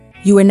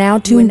You are now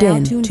tuned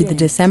in to the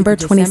December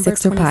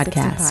 26er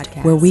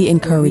podcast, where we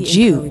encourage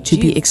you to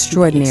be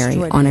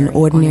extraordinary on an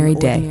ordinary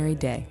day.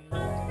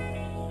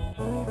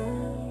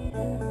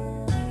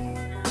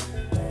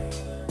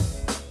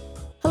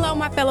 Hello,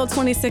 my fellow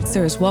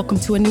 26ers. Welcome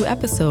to a new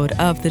episode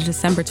of the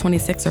December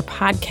 26er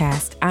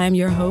podcast. I am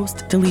your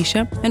host,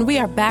 Delisha, and we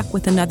are back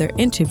with another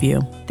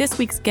interview. This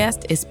week's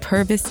guest is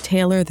Purvis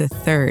Taylor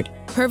III.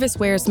 Purvis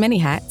wears many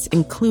hats,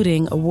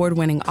 including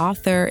award-winning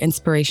author,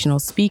 inspirational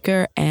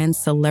speaker, and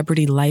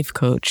celebrity life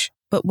coach.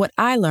 But what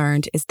I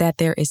learned is that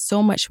there is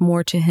so much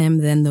more to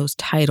him than those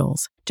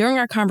titles. During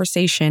our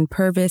conversation,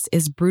 Purvis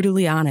is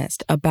brutally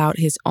honest about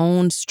his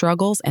own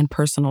struggles and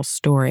personal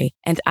story,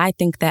 and I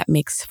think that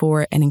makes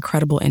for an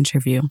incredible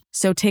interview.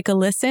 So take a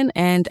listen,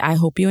 and I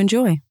hope you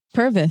enjoy.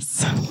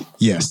 Purvis.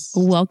 Yes.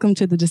 Welcome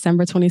to the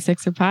December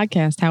 26er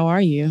podcast. How are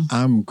you?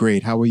 I'm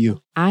great. How are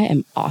you? I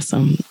am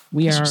awesome.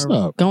 We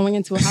are going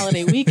into a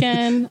holiday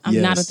weekend.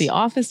 I'm not at the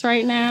office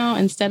right now.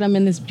 Instead, I'm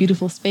in this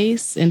beautiful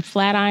space in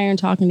Flatiron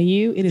talking to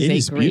you. It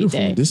is a great beautiful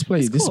day. This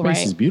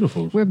space is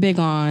beautiful. We're big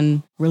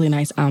on really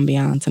nice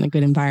ambiance and a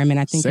good environment.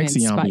 I think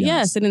sexy ambiance.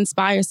 Yes, it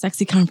inspires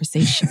sexy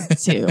conversation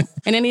too.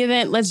 In any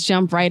event, let's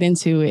jump right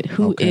into it.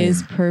 Who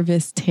is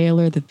Purvis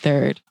Taylor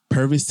III?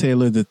 Purvis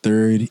Taylor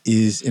III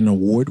is an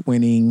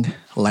award-winning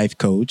life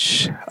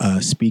coach,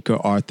 speaker,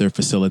 author,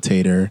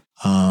 facilitator.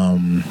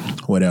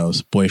 What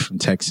else? Boy from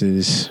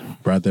Texas,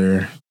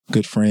 brother,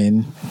 good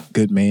friend,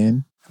 good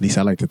man. At least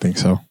I like to think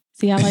so.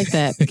 See, I like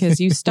that because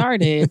you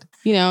started,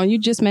 you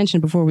just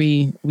mentioned before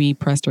we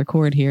pressed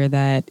record here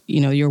that,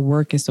 your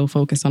work is so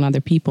focused on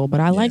other people.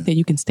 But I like that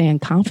you can stand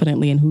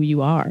confidently in who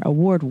you are.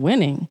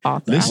 Award-winning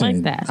author. Listen, I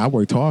like that. I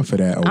worked hard for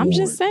that award. I'm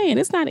just saying,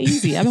 it's not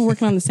easy. I've been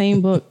working on the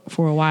same book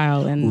for a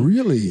while. And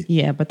really?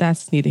 Yeah, but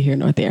that's neither here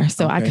nor there.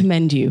 So I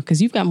commend you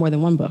because you've got more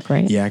than one book,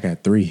 right? Yeah, I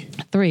got three.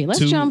 Let's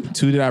jump.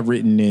 Two that I've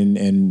written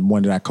and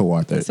one that I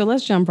co-authored. So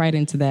let's jump right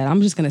into that.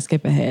 I'm just going to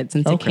skip ahead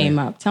since it came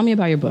up. Tell me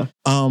about your book.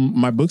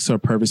 My books are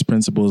Purvis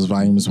Principles,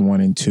 volumes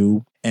 1 and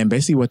 2. And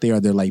basically what they are,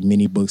 they're like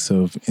mini books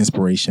of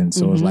inspiration.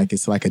 So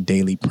it's like a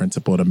daily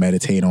principle to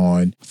meditate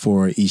on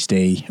for each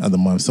day of the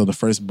month. So the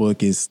first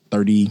book is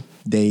 30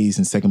 days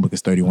and second book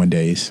is 31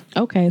 days.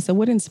 Okay. So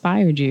what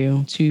inspired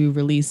you to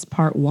release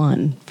part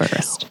 1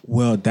 first?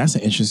 Well, that's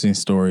an interesting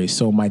story.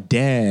 So my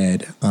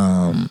dad,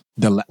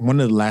 one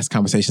of the last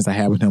conversations I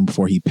had with him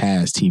before he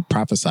passed, he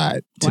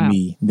prophesied to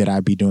me that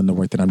I'd be doing the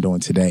work that I'm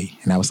doing today.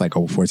 And that was like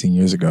over 14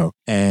 years ago.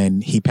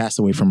 And he passed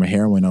away from a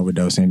heroin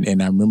overdose.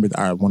 And I remember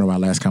one of our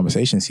last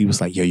conversations, he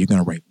was like, yo, you're going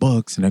to write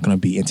books and they're going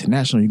to be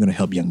international. You're going to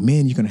help young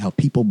men. You're going to help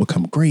people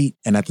become great.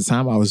 And at the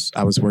time I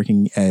was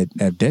working at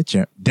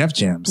Def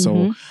Jam.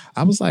 So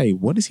I was like,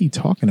 what is he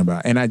talking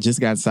about? And I just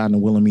got signed to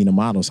Wilhelmina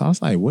Model. So I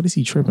was like, what is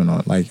he tripping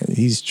on? Like,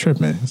 he's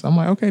tripping. So I'm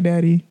like, okay,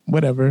 daddy,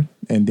 whatever.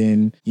 And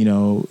then,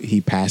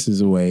 he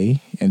passes away.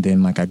 And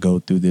then like I go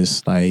through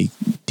this like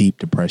deep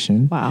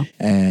depression. Wow.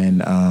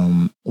 And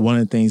one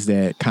of the things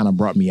that kind of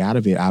brought me out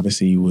of it,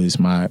 obviously, was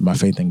my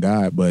faith in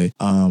God, but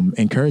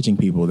encouraging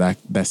people.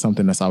 That's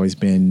something that's always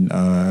been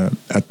a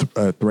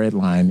thread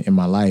line in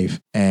my life.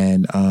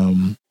 And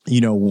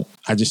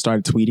I just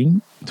started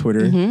tweeting.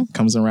 Twitter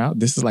comes around.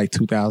 This is like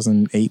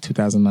 2008,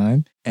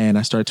 2009. And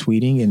I started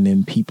tweeting, and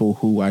then people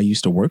who I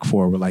used to work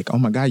for were like, oh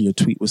my God, your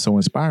tweet was so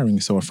inspiring.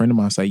 So a friend of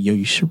mine was like, yo,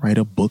 you should write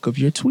a book of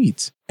your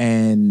tweets.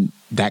 And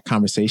that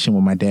conversation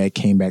with my dad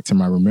came back to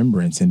my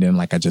remembrance. And then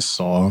like I just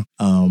saw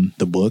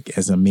the book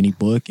as a mini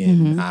book,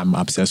 and I'm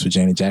obsessed with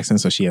Janet Jackson.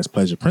 So she has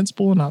Pleasure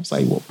Principle. And I was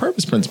like, well,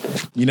 Purpose Principle.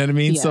 You know what I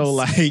mean? Yes. So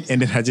like,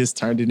 and then I just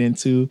turned it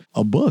into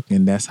a book.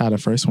 And that's how the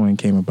first one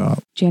came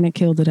about. Janet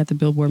killed it at the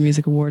Billboard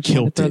Music Awards.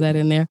 Killed throw that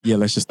in there. Yeah,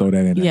 let's just throw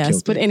that in there.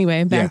 Yes, but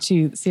anyway, back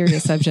to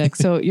serious subject.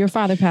 So your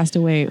father passed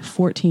away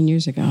 14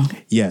 years ago.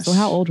 Yes. So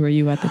how old were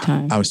you at the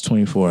time? I was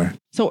 24.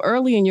 So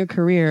early in your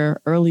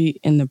career, early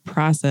in the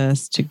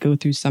process to go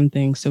through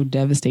something so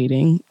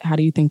devastating, how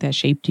do you think that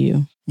shaped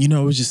you? It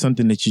was just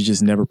something that you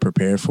just never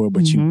prepared for,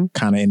 but you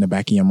kind of in the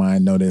back of your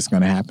mind know that it's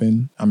going to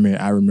happen. I mean,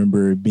 I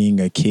remember being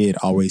a kid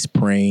always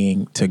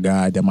praying to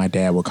God that my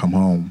dad would come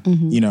home,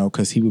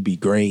 because he would be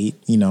great.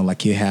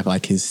 Like he'd have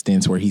like his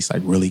stints where he's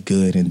like really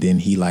good, and then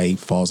he like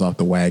falls off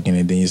the wagon,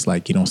 and then it's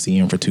like you don't see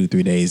him for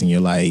 2-3 days, and you're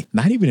like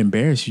not even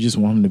embarrassed. You just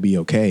want him to be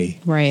okay.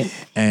 Right.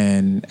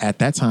 And at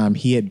that time,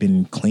 he had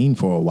been clean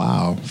for a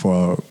while,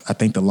 for I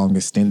think the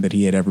longest stint that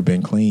he had ever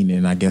been clean.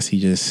 And I guess he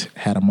just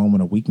had a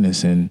moment of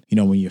weakness. And,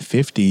 when you're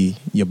 50,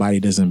 your body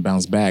doesn't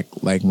bounce back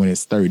like when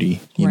it's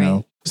 30, you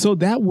know? So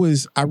that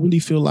was, I really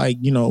feel like,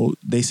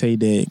 they say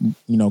that,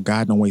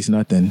 God don't waste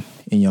nothing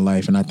in your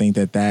life. And I think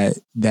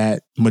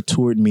that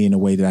matured me in a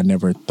way that I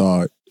never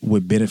thought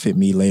would benefit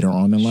me later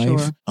on in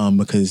life.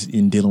 Because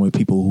in dealing with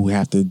people who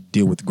have to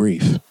deal with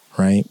grief,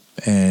 right?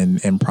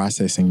 And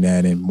processing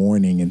that and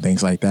mourning and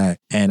things like that.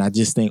 And I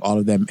just think all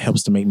of that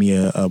helps to make me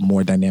a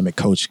more dynamic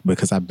coach,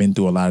 because I've been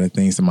through a lot of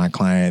things that my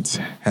clients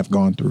have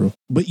gone through.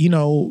 But,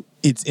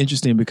 It's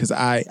interesting because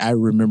I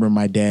remember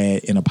my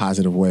dad in a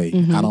positive way.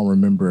 Mm-hmm. I don't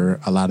remember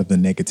a lot of the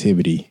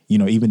negativity,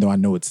 even though I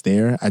know it's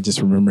there. I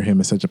just remember him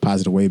in such a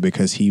positive way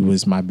because he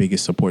was my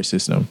biggest support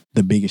system,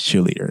 the biggest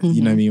cheerleader. Mm-hmm.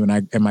 You know what I mean? When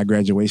at my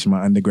graduation,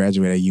 my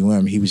undergraduate at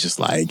UM, he was just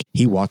like,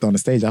 he walked on the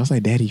stage. I was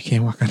like, Daddy, you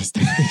can't walk on the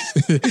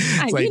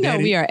stage. Like,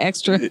 Daddy, we are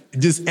extra.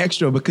 Just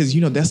extra because,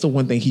 that's the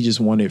one thing he just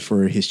wanted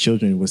for his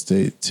children was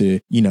to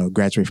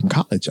graduate from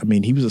college. I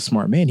mean, he was a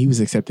smart man. He was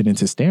accepted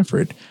into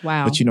Stanford.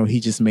 Wow. But, he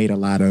just made a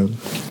lot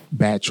of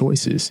bad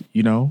choices,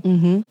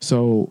 Mm-hmm.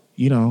 So,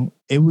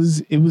 it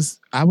was,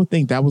 I would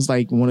think that was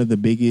like one of the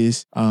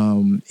biggest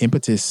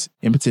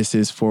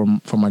impetuses for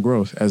my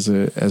growth as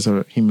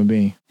a human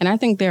being. And I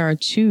think there are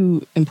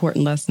two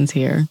important lessons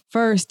here.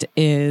 First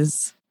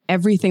is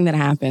everything that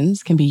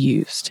happens can be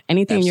used.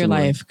 Anything in your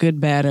life, good,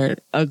 bad, or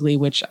ugly,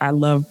 which I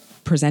love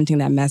presenting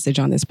that message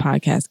on this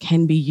podcast,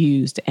 can be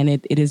used. And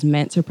it is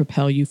meant to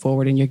propel you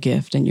forward in your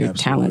gift and your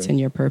talents and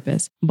your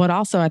purpose. But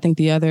also, I think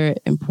the other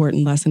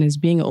important lesson is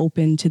being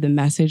open to the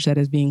message that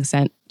is being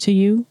sent to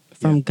you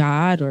from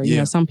God, or,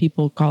 some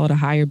people call it a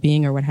higher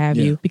being or what have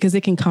you, because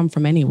it can come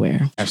from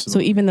anywhere.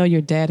 Absolutely. So even though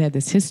your dad had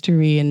this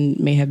history and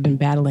may have been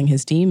battling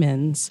his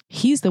demons,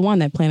 he's the one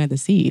that planted the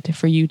seed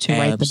for you to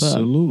write the book.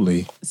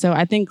 Absolutely. So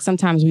I think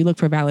sometimes we look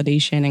for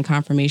validation and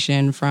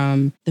confirmation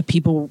from the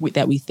people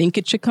that we think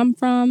it should come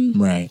from,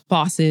 right?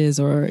 Bosses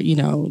or,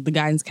 the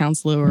guidance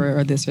counselor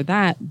or this or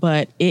that.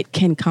 But it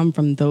can come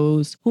from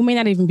those who may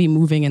not even be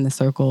moving in the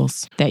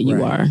circles that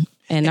you are.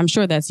 And I'm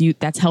sure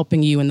that's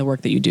helping you in the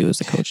work that you do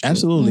as a coach.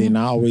 Absolutely.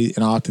 Mm-hmm.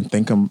 And I often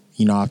think I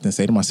often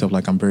say to myself,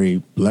 like, I'm very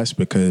blessed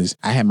because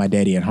I had my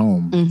daddy at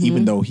home. Mm-hmm.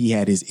 Even though he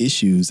had his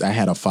issues, I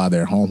had a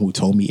father at home who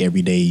told me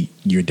every day,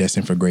 you're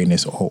destined for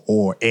greatness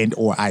or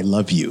I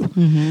love you.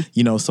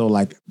 Mm-hmm. So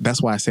like,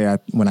 that's why I say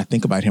when I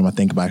think about him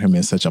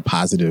in such a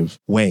positive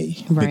way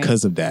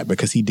because of that,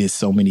 because he did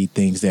so many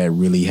things that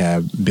really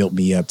have built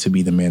me up to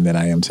be the man that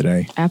I am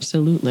today.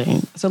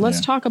 Absolutely. So let's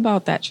talk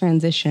about that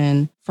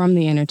transition from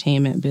the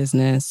entertainment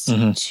business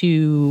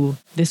to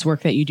this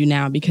work that you do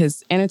now,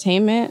 because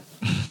entertainment,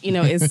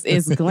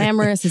 is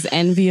glamorous, is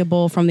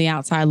enviable from the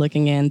outside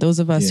looking in. Those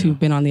of us who've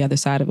been on the other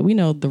side of it, we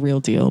know the real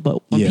deal.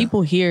 But when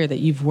people hear that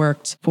you've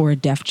worked for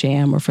Def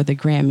Jam or for the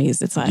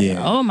Grammys, it's like,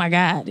 oh my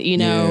God,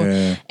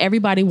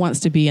 everybody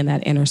wants to be in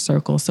that inner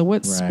circle. So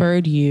what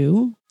spurred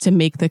you to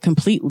make the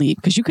complete leap?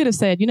 Because you could have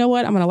said, you know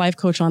what, I'm going to life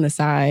coach on the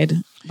side,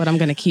 but I'm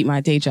going to keep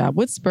my day job.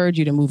 What spurred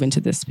you to move into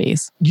this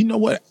space? You know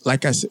what?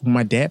 Like I said, when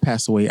my dad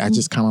passed away, I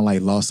just kind of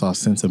like lost our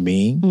sense of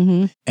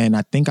being. And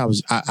I think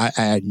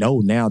I know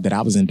now that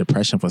I was in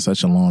depression for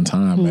such a long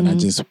time and I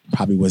just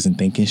probably wasn't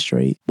thinking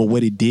straight. But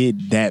what it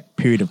did, that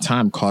period of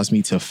time caused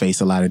me to face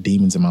a lot of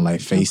demons in my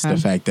life, face the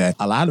fact that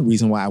a lot of the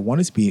reason why I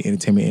wanted to be in the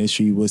entertainment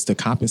industry was to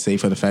compensate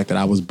for the fact that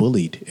I was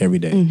bullied every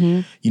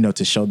day,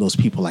 to show those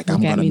people like,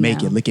 I'm going to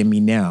make it. Look at me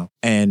now.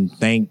 And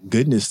thank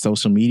goodness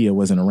social media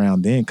wasn't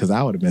around then, because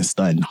I would have been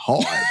studying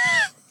hard.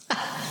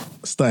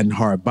 Studying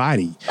hard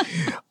body.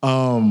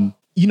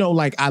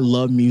 Like I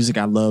love music.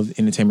 I love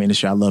entertainment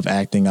industry. I love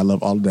acting. I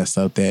love all of that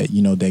stuff that,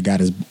 that God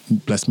has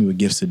blessed me with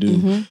gifts to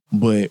do.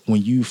 But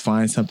when you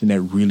find something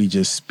that really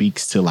just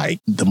speaks to like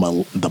the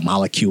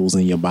molecules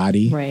in your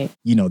body,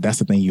 that's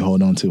the thing you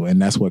hold on to.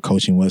 And that's what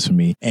coaching was for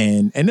me.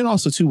 And then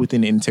also too,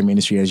 within the entertainment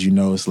industry, as you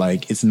know, it's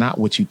like, it's not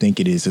what you think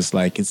it is. It's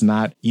like, it's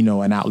not,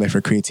 an outlet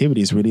for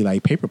creativity. It's really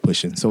like paper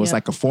pushing. So it's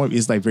like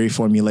it's like very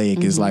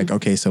formulaic. It's like,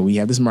 okay, so we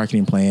have this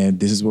marketing plan.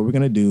 This is what we're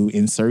going to do.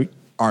 Insert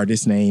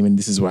artist name, and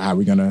this is how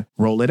we're gonna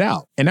roll it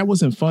out. And that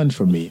wasn't fun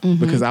for me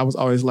because I was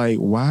always like,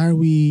 why are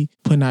we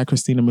putting out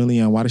Christina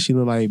Milian? Why does she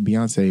look like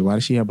Beyonce? Why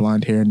does she have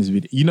blonde hair in this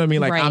video? You know what I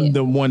mean? Like I'm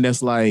the one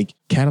that's like,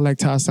 Cadillac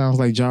Top sounds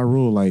like Ja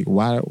Rule. Like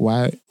why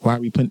are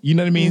we putting, you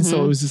know what I mean?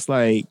 So it was just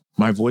like,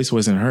 my voice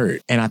wasn't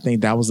heard. And I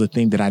think that was the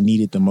thing that I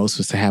needed the most,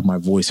 was to have my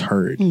voice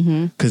heard,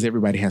 because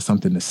everybody has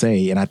something to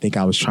say. And I think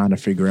I was trying to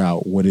figure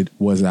out what it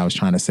was that I was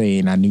trying to say.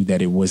 And I knew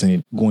that it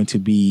wasn't going to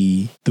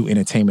be through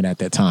entertainment at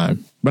that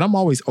time. But I'm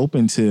always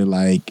open to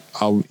like,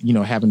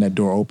 having that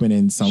door open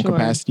in some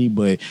capacity.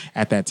 But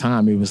at that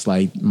time, it was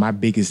like my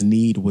biggest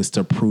need was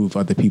to prove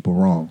other people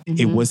wrong.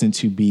 It wasn't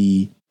to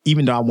be,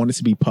 even though I wanted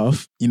to be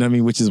Puff, you know what I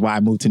mean? Which is why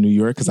I moved to New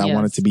York, because I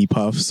wanted to be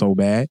Puff so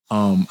bad.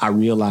 I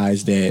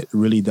realized that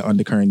really the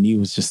undercurrent need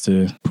was just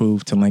to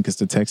prove to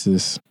Lancaster,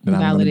 Texas that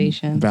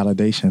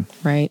validation.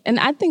 Right. And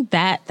I think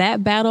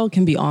that battle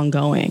can be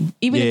ongoing.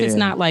 Even if it's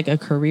not like a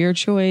career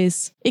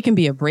choice, it can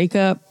be a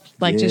breakup.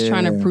 Like just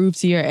trying to prove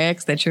to your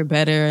ex that you're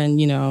better and,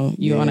 you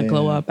want to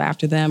glow up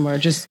after them, or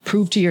just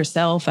prove to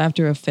yourself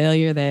after a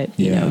failure that,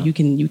 you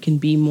can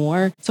be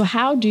more. So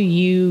how do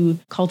you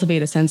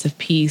cultivate a sense of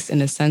peace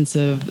and a sense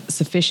of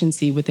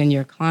sufficiency within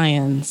your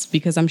clients?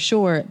 Because I'm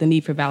sure the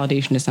need for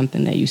validation is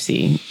something that you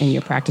see in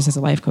your practice as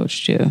a life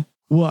coach too.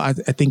 Well, I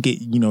think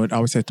it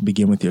always has to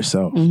begin with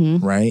yourself,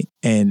 right?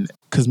 And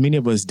because many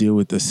of us deal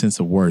with the sense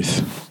of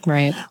worth.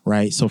 Right.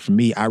 Right. So for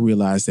me, I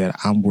realized that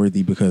I'm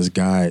worthy because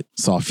God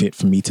saw fit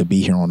for me to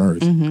be here on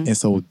earth. And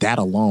so that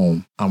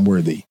alone, I'm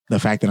worthy. The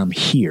fact that I'm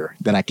here,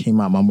 that I came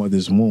out my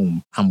mother's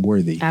womb, I'm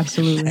worthy.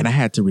 Absolutely. And I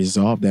had to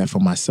resolve that for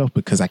myself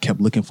because I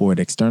kept looking for it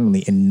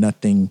externally and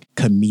nothing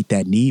could meet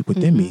that need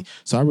within me.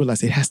 So I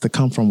realized it has to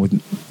come from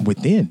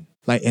within.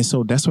 And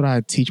so that's what I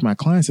teach my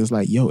clients. It's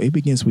like, yo, it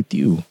begins with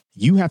you.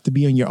 You have to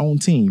be on your own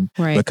team,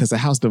 right? Because the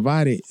house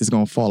divided is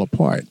going to fall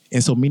apart.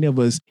 And so many of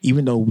us,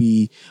 even though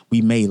we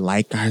may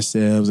like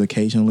ourselves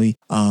occasionally,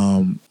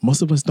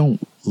 most of us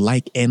don't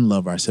like and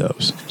love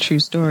ourselves. True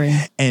story.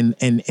 And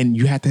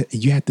you have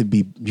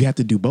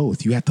to do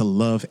both. You have to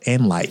love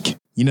and like.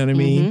 You know what I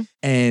mean?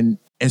 And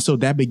so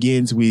that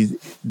begins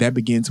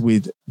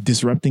with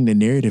disrupting the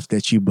narrative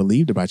that you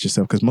believed about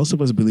yourself, because most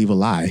of us believe a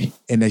lie,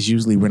 and that's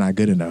usually we're not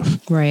good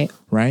enough. Right.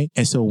 Right.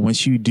 And so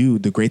once you do,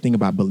 the great thing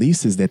about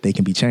beliefs is that they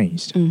can be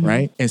changed.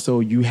 Right. And so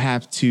you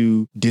have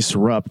to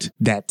disrupt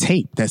that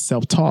tape, that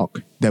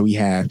self-talk that we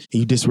have. And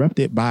you disrupt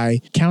it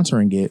by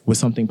countering it with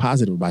something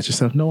positive about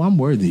yourself. No, I'm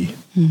worthy.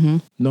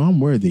 No,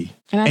 I'm worthy.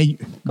 And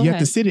you have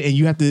to sit it, and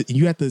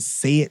you have to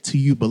say it till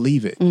you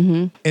believe it.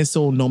 And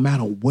so no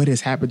matter what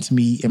has happened to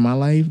me in my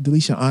life,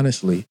 Delisha,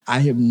 honestly,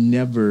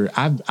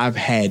 I've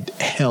had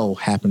hell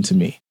happen to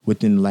me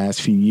within the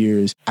last few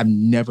years. I've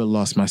never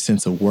lost my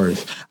sense of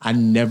worth. I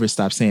never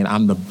stopped saying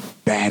I'm the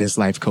baddest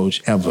life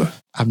coach ever.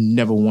 I've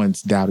never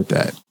once doubted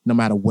that, no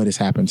matter what has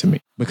happened to me,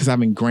 because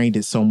I've ingrained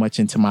it so much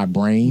into my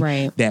brain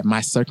that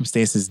my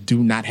circumstances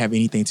do not have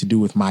anything to do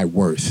with my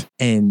worth.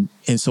 And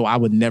so I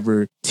would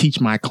never teach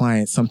my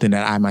clients something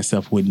that I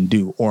myself wouldn't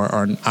do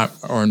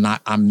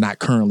I'm not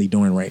currently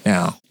doing right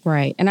now.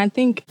 Right. And I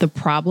think the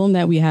problem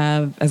that we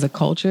have as a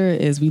culture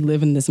is we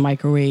live in this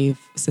microwave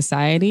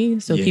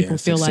society. So people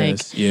feel like,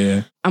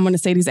 I'm going to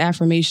say these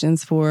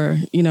affirmations for,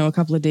 a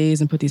couple of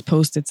days and put these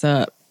Post-its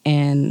up,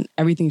 and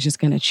everything's just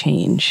going to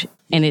change.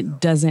 And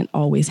it doesn't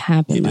always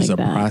happen like that. It is a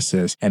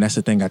process. And that's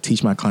the thing. I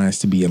teach my clients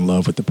to be in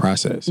love with the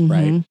process,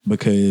 right?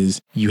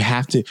 Because you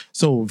have to.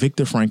 So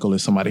Viktor Frankl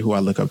is somebody who I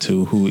look up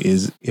to, who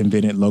is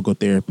invented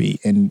logotherapy.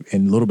 And a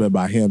little bit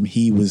about him,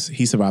 he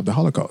survived the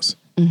Holocaust.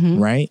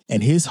 Right.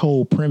 And his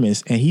whole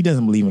premise, and he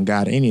doesn't believe in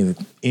God or any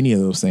of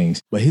those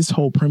things, but his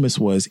whole premise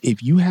was,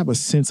 if you have a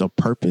sense of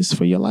purpose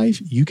for your life,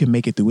 you can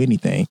make it through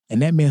anything.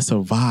 And that man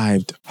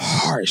survived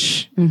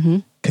harsh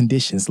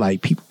conditions,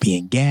 like people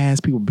being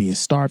gassed, people being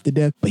starved to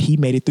death, but he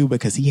made it through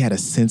because he had a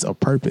sense of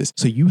purpose.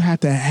 So you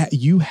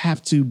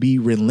have to be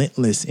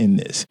relentless in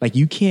this. Like,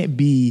 you can't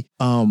be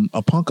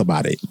a punk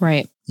about it.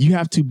 Right. You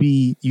have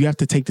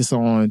to take this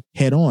on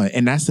head on.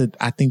 And I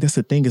think that's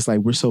the thing. It's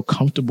like, we're so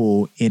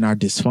comfortable in our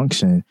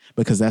dysfunction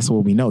because that's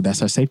what we know.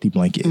 That's our safety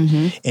blanket.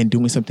 And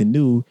doing something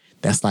new,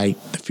 that's like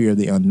the fear of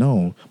the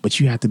unknown. But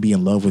you have to be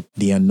in love with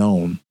the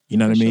unknown. You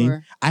know what I mean?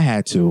 Sure. I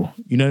had to.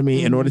 You know what I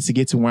mean? In order to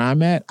get to where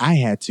I'm at, I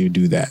had to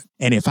do that.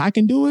 And if I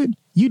can do it,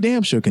 you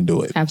damn sure can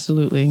do it.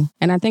 Absolutely.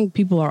 And I think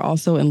people are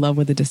also in love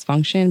with the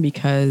dysfunction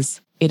because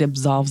it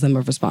absolves them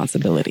of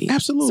responsibility.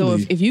 Absolutely.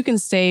 So if you can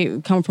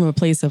come from a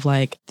place of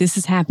like, this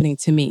is happening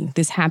to me,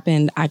 this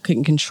happened, I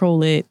couldn't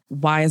control it,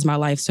 why is my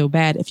life so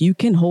bad? If you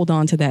can hold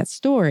on to that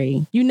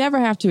story, you never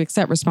have to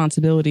accept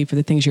responsibility for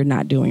the things you're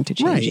not doing to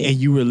change it.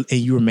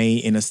 And you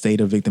remain in a state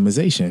of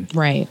victimization.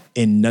 Right.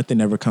 And nothing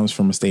ever comes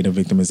from a state of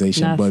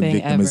victimization but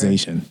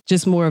victimization. Ever.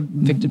 Just more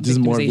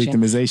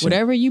victimization.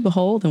 Whatever you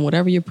behold and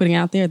whatever you're putting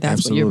out there,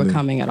 that's what you're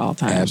becoming at all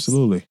times.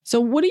 Absolutely.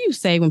 So what do you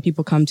say when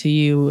people come to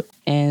you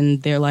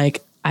and they're like,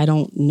 I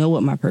don't know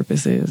what my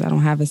purpose is. I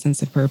don't have a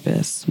sense of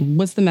purpose.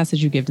 What's the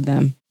message you give to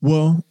them?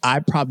 Well, I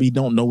probably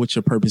don't know what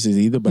your purpose is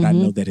either, but I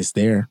know that it's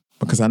there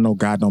because I know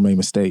God don't make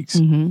mistakes,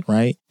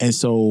 right? And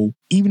so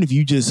even if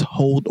you just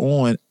hold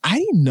on, I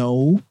didn't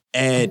know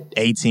at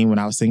 18 when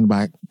I was thinking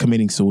about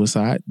committing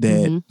suicide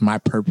that my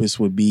purpose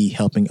would be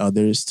helping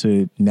others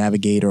to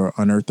navigate or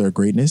unearth their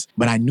greatness.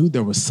 But I knew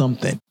there was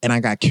something and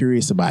I got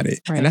curious about it.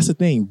 Right. And that's the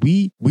thing.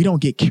 We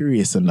don't get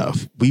curious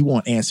enough. We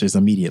want answers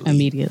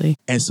immediately.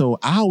 And so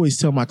I always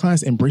tell my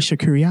clients, embrace your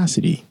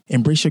curiosity,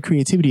 embrace your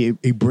creativity,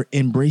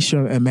 embrace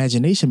your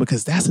imagination,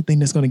 because that's the thing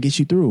that's going to get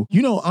you through.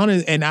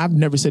 And I've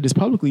never said this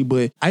publicly,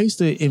 but I used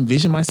to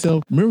envision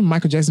myself. Remember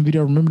Michael Jackson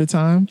video, Remember the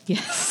Time?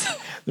 Yes.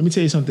 Let me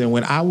tell you something.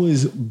 When I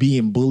was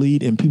being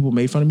bullied and people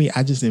made fun of me,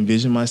 I just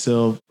envisioned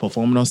myself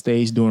performing on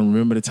stage doing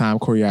Remember the Time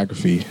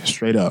choreography,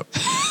 straight up.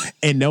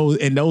 and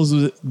those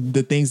were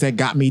the things that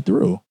got me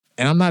through.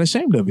 And I'm not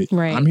ashamed of it.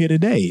 Right. I'm here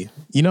today.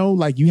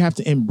 Like, you have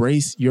to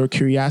embrace your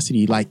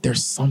curiosity. Like,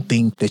 there's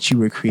something that you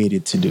were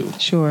created to do.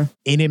 Sure.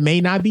 And it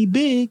may not be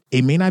big.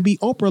 It may not be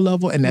Oprah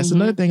level. And that's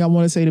another thing I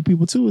want to say to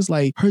people too, is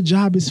like, her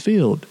job is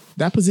filled.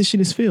 That position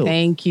is filled.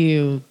 Thank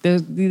you.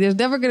 There's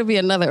never going to be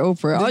another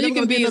Oprah. All you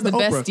can be is the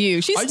best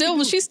you.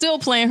 She's still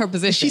playing her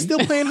position. She's still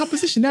playing her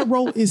position. That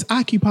role is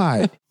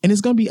occupied. And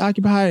it's going to be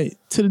occupied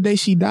to the day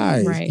she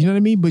dies. Right. You know what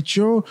I mean? But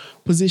your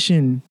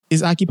position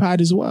is occupied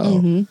as well.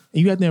 And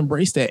you have to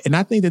embrace that. And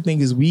I think the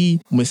thing is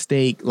we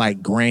mistake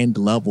like grand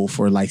level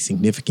for like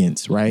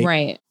significance, right?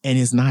 Right. And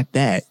it's not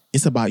that.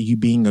 It's about you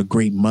being a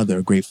great mother,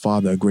 a great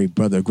father, a great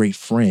brother, a great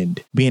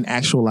friend, being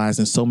actualized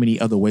in so many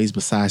other ways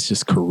besides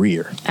just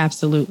career.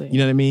 Absolutely. You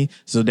know what I mean?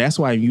 So that's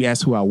why if you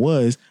ask who I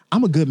was,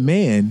 I'm a good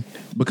man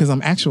because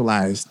I'm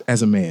actualized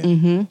as a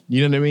man.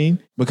 You know what I mean?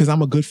 Because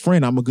I'm a good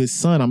friend. I'm a good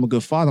son. I'm a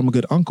good father. I'm a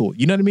good uncle.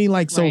 You know what I mean?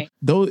 Like, so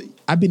though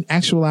I've been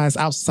actualized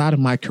outside of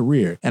my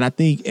career. And I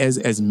think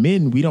as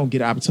men, we don't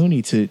get an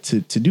opportunity to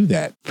do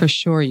that. For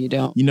sure you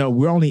don't. You know,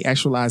 we're only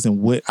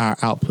actualizing what our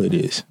output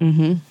is.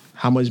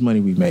 How much money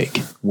we make,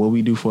 what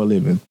we do for a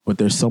living. But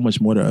there's so much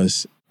more to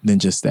us than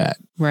just that.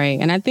 Right.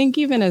 And I think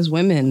even as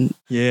women,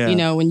 you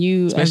know, when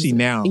you... Especially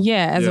now.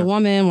 Yeah. As a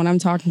woman, when I'm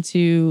talking to,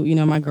 you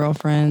know, my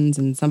girlfriends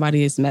and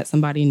somebody has met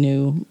somebody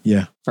new.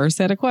 Yeah. First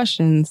set of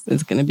questions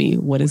is going to be,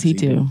 what does he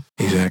do?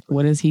 Exactly.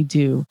 What does he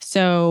do?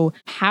 So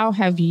how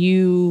have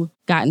you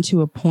gotten to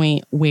a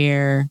point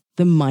where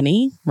the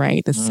money,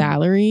 right, the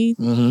salary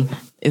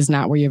is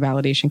not where your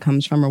validation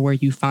comes from or where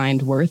you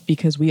find worth?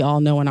 Because we all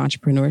know in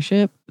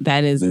entrepreneurship,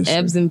 that is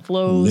ebbs and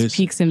flows,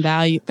 peaks and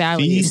valleys.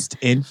 Feast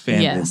and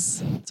famine.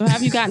 Yes. So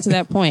have you gotten to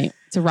that point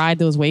to ride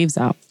those waves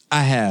out?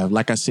 I have.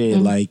 Like I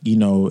said, like, you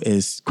know,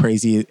 as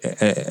crazy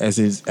as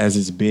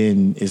it's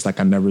been, it's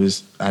like I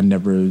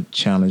never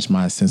challenged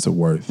my sense of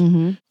worth.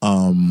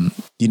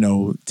 You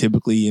know,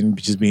 typically, and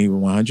just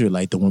being 100,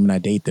 like the women I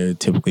date, they're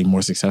typically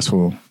more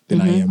successful than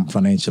I am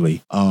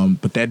financially.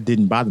 But that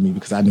didn't bother me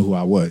because I knew who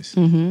I was.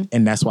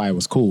 And that's why it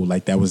was cool.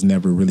 Like that was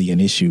never really an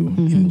issue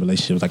in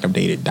relationships. Like I've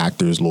dated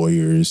doctors,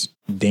 lawyers,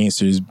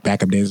 dancers,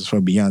 backup dancers for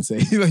Beyonce.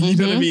 Like, you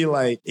know what I mean?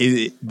 Like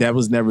that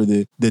was never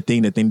the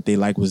thing. The thing that they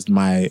liked was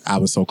I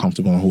was so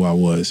comfortable in who I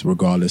was,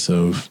 regardless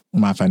of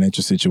my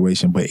financial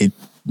situation. But it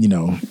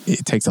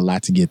takes a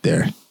lot to get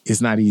there. It's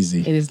not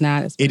easy. It is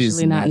not,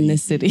 especially not in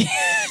this city.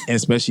 And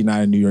especially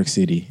not in New York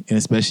City. And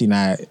especially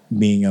not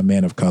being a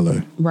man of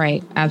color.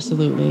 Right.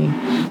 Absolutely.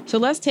 So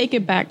let's take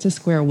it back to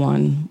square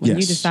one. When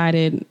you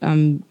decided,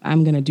 I'm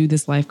going to do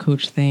this life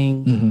coach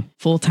thing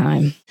full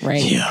time,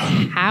 right? Yeah.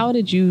 How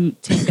did you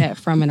take that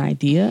from an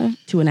idea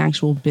to an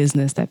actual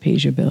business that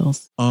pays your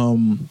bills?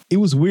 It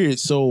was weird.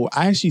 So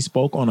I actually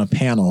spoke on a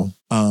panel.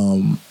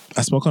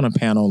 I spoke on a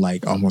panel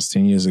like almost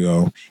 10 years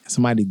ago.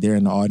 Somebody there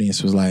in the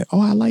audience was like, "Oh,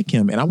 I like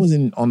him." And I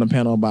wasn't on the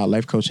panel about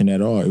life coaching at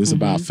all. It was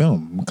about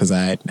film because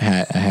I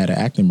had an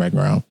acting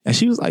background. And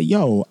she was like,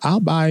 "Yo,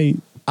 I'll buy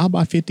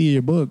 50 of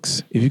your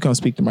books if you come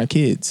speak to my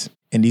kids."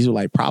 And these were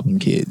like problem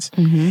kids.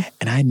 And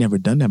I had never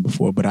done that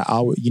before, but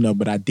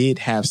I did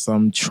have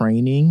some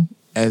training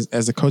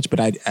as a coach, but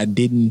I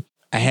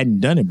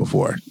hadn't done it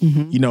before,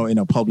 you know, in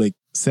a public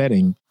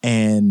setting.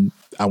 And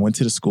I went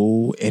to the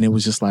school and it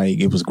was just like,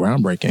 it was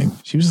groundbreaking.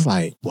 She was just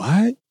like,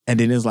 "What?" And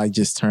then it's like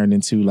just turned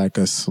into like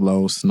a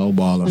slow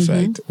snowball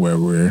effect where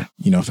we're,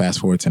 you know, fast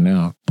forward to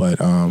now. But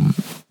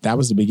that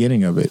was the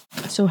beginning of it.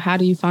 So how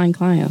do you find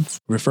clients?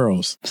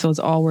 Referrals. So it's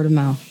all word of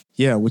mouth.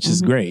 Yeah, which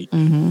is great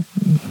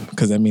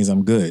because that means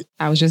I'm good.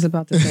 I was just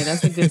about to say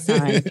that's a good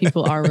sign.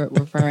 People are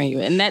referring you.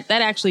 And that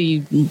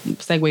actually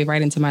segued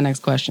right into my next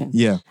question.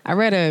 Yeah. I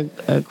read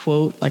a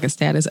quote, like a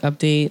status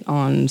update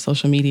on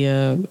social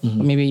media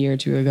maybe a year or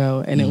two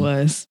ago. And it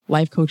was,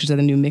 life coaches are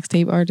the new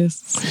mixtape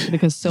artists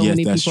because so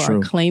many people are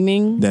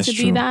claiming to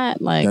be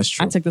that. Like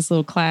I took this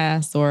little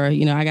class or,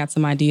 you know, I got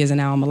some ideas and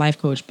now I'm a life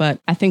coach. But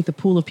I think the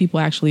pool of people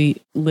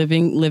actually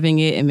living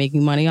it and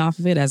making money off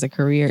of it as a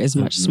career is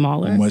much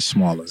smaller. Much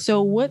smaller.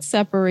 So what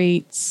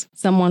separates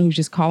someone who's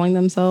just calling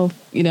themselves,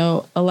 you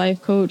know, a life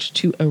coach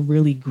to a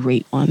really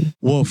great one?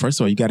 Well, first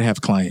of all, you got to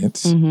have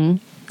clients.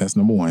 That's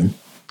number one.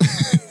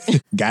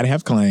 Got to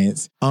have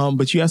clients.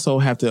 But you also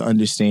have to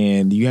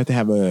understand, you have to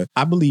have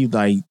I believe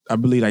like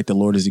the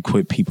Lord has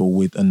equipped people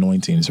with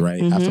anointings,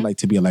 right? I feel like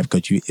to be a life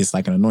coach, it's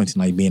like an anointing,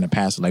 like being a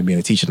pastor, like being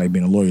a teacher, like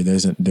being a lawyer.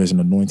 There's an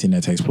anointing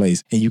that takes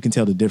place. And you can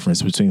tell the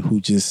difference between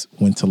who just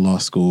went to law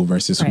school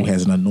versus who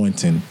has an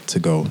anointing to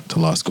go to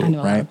law school, I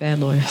know right? A lot of bad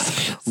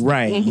lawyers.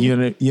 Right. You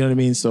know what I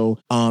mean? So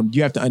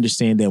you have to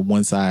understand that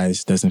one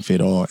size doesn't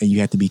fit all and you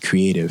have to be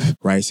creative,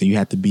 right? So you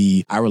have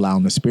to I rely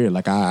on the Spirit.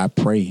 Like I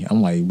pray.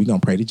 I'm like, we're going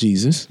to pray to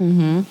Jesus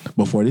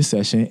before this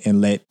session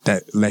and let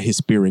his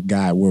Spirit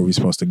guide where we're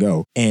supposed to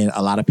go. And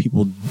a lot of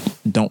people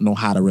don't know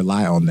how to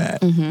rely on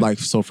that. Like,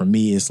 so for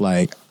me, it's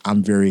like,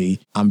 I'm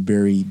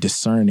very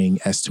discerning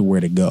as to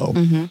where to go.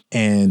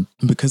 And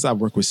because I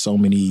work with so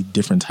many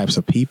different types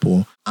of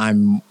people,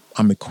 I'm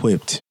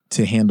equipped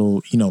to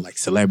handle, you know, like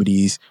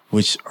celebrities,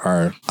 which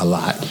are a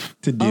lot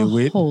to deal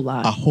with.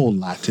 A whole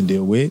lot to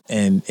deal with.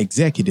 And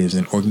executives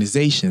and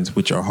organizations,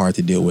 which are hard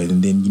to deal with.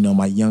 And then, you know,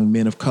 my young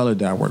men of color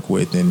that I work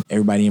with and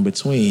everybody in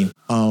between.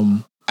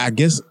 I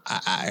guess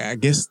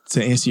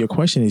to answer your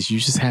question is you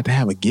just have to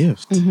have a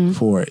gift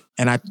for it.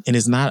 And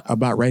it's not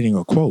about writing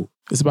a quote.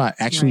 It's about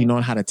actually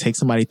knowing how to take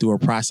somebody through a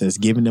process,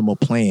 giving them a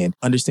plan,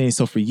 understanding.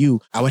 So for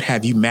you, I would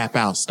have you map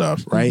out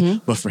stuff, right?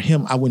 But for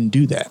him, I wouldn't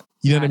do that.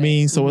 You know what I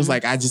mean? So it's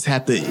like, I just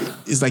have to,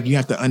 it's like you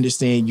have to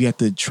understand, you have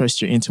to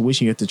trust your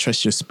intuition, you have to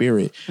trust your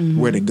spirit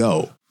where to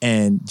go.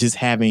 And just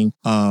having,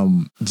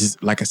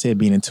 just like I said,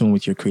 being in tune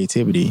with your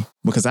creativity.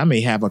 Because I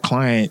may have a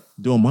client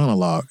do a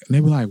monologue and they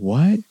be like,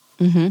 what?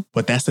 Mm-hmm.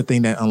 But that's the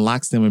thing that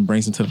unlocks them and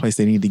brings them to the place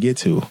they need to get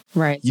to.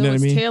 Right. You know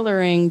what I mean?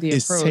 Tailoring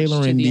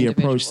the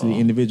approach to the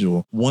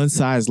individual. One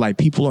size, like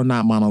people are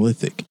not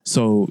monolithic.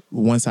 So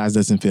one size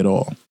doesn't fit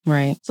all.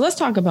 Right. So let's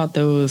talk about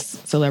those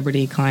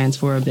celebrity clients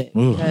for a bit.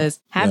 Because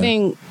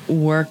having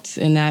worked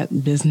in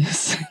that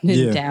business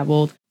and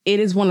dabbled, it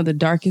is one of the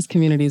darkest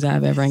communities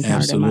I've ever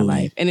encountered in my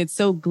life. And it's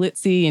so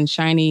glitzy and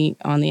shiny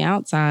on the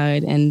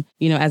outside. And,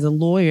 you know, as a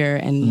lawyer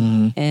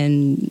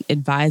and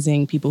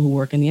advising people who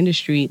work in the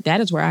industry,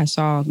 that is where I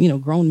saw, you know,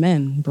 grown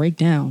men break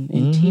down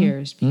in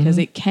tears because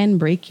it can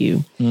break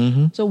you.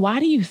 So why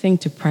do you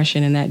think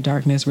depression and that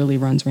darkness really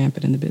runs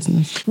rampant in the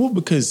business? Well,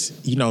 because,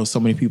 you know,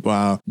 so many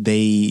people,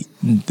 they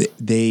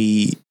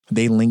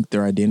link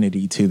their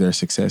identity to their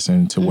success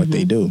and to what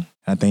they do.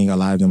 I think a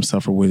lot of them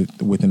suffer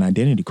with an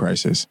identity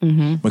crisis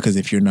because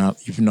if you're no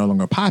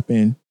longer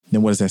popping,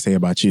 then what does that say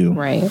about you?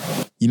 Right.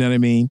 You know what I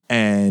mean?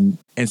 And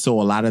so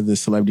a lot of the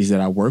celebrities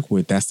that I work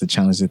with, that's the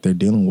challenge that they're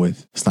dealing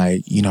with. It's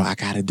like, you know, I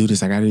got to do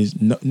this. I got to do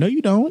this. No,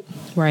 you don't.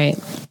 Right.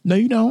 No,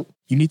 you don't.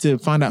 You need to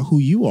find out who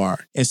you are.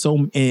 And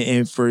so,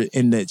 and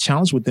the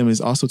challenge with them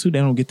is also too, they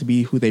don't get to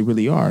be who they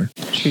really are.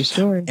 True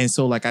story. And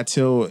so like I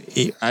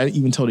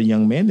even told a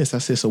young man this, I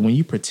said, so when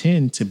you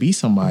pretend to be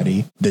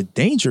somebody, the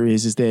danger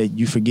is that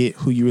you forget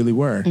who you really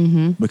were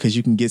because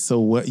you can get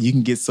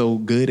so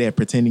good at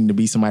pretending to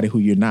be somebody who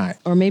you're not.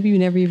 Or maybe you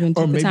never even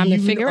took the time to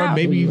figure out. Or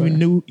maybe you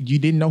even you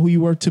didn't know who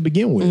you were to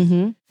begin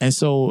with. And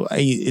so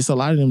it's a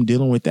lot of them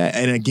dealing with that.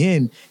 And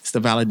again, it's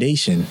the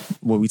validation,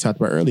 what we talked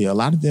about earlier. A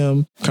lot of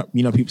them,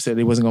 you know, people said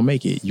they wasn't going to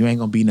make it. You ain't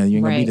going to be nothing. You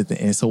ain't going to be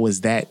nothing. And so it's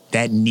that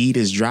need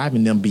is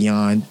driving them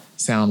beyond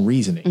sound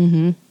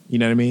reasoning. You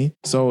know what I mean?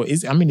 So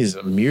it's a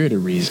myriad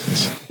of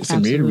reasons. It's a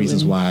myriad of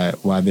reasons why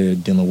they're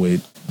dealing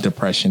with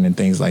depression and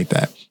things like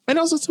that. And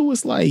also too,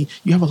 it's like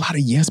you have a lot of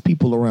yes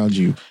people around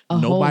you.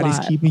 Nobody's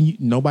keeping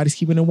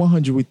it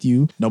 100 with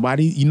you.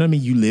 Nobody, you know what I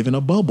mean? You live in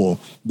a bubble.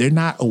 They're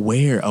not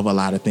aware of a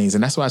lot of things.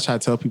 And that's why I try to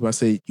tell people, I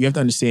say, you have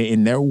to understand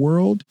in their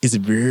world, it's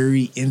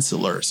very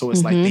insular. So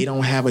it's like they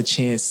don't have a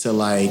chance to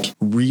like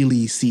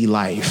really see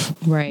life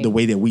the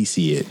way that we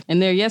see it.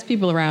 And there are yes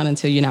people around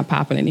until you're not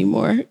popping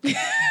anymore.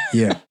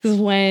 Yeah. Because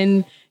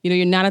when, you know,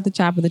 you're not at the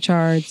top of the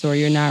charts or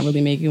you're not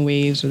really making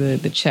waves or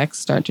the checks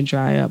start to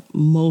dry up,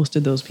 most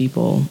of those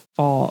people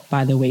fall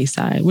by the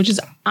wayside, which is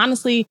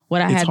honestly what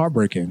It's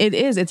heartbreaking. It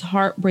is. It's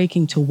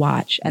heartbreaking to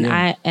watch. And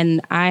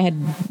I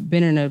had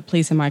been in a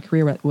place in my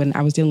career when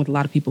I was dealing with a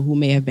lot of people who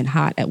may have been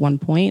hot at one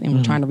point and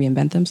were trying to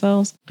reinvent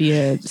themselves, be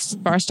a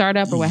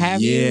startup or what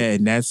have you. Yeah,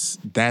 and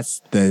that's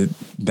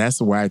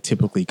where I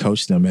typically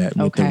coach them at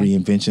with the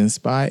reinvention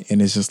spot.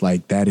 And it's just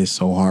like, that is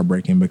so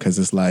heartbreaking because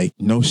it's like,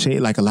 no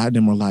shade. Like a lot of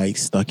them are like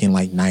stuck in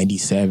like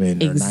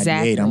 97 or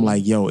 98. I'm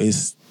like, yo,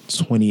 it's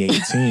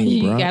 2018,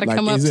 you bro. gotta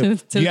come up to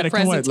the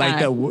present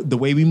time. Like the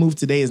way we move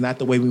today is not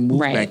the way we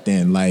moved back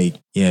then. Like,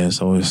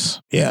 so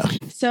it's,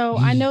 So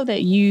I know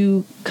that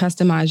you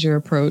customize your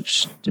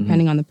approach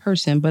depending on the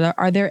person, but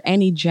are there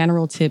any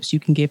general tips you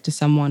can give to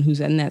someone who's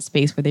in that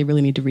space where they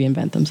really need to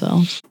reinvent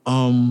themselves?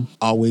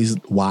 Always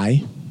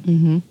why?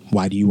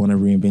 Why do you want to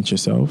reinvent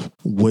yourself?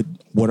 What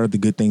are the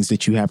good things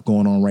that you have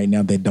going on right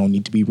now that don't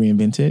need to be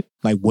reinvented?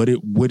 Like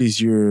what is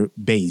your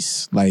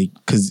base? Like,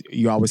 because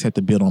you always have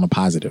to build on a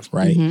positive,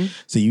 right?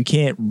 So you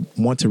can't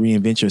want to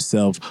reinvent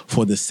yourself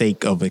for the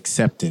sake of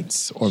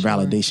acceptance or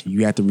validation.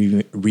 You have to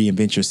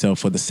reinvent yourself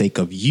for the sake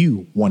of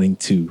you wanting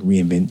to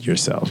reinvent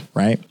yourself,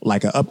 right?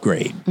 Like an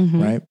upgrade,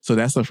 right? So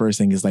that's the first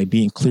thing is like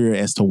being clear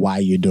as to why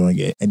you're doing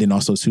it. And then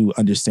also to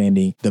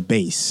understanding the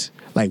base.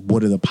 Like,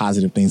 what are the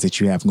positive things that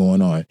you have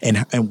going on?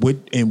 And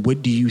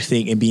what do you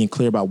think, and being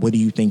clear about what do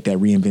you think that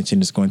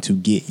reinvention is going to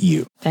get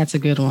you? That's a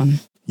good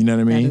one. You know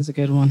what I mean? That is a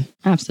good one.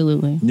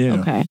 Absolutely.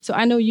 Yeah. Okay. So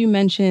I know you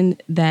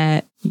mentioned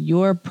that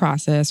your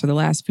process for the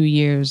last few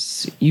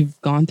years, you've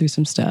gone through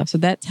some stuff. So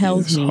that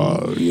tells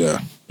me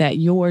that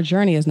your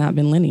journey has not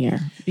been linear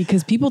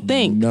because people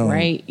think,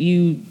 right?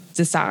 You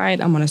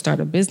decide I'm going to start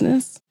a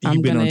business.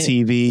 You've been on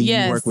TV,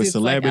 you work with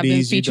celebrities. Like I've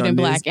been featured in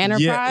Black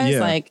Enterprise.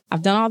 Like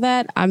I've done all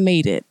that. I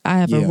made it. I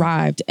have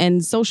arrived.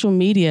 And social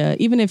media,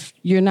 even if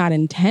you're not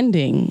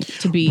intending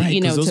to be,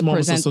 those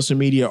moments on social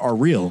media are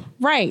real.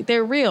 Right.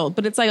 They're real.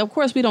 But it's like, of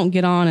course, we don't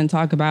get on and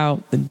talk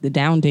about the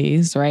down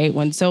days, right?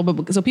 So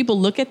people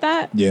look at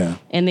that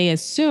and they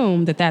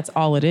assume that that's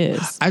all it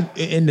is.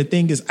 And the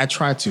thing is, I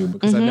try to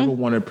because I never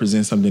want to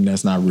present something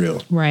that's not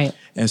real. Right.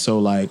 And so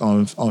like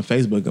on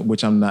Facebook,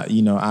 which I'm not,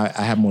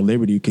 I have more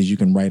liberty because you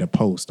can write a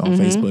post on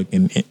Facebook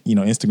and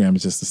Instagram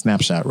is just a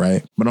snapshot,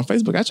 right? But on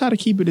Facebook, I try to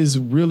keep it as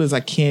real as I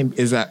can,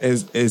 as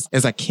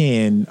I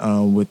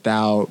can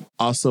without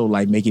also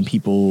like making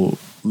people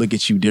look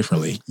at you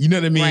differently. You know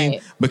what I mean?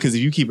 Right. Because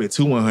if you keep it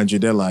to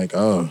 100, they're like,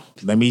 oh,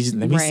 let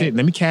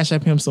me cash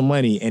up him some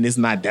money. And that's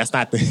not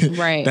the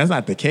Right. that's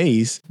not the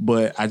case.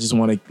 But I just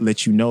want to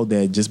let you know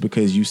that just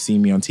because you see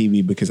me on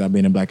TV, because I've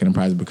been in Black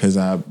Enterprise, because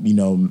I,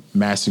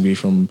 master degree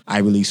from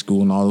Ivy League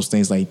school and all those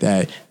things like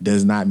that,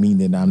 does not mean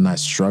that I'm not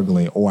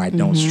struggling or I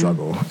don't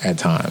struggle at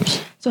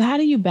times. So how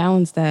do you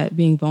balance that,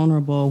 being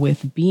vulnerable,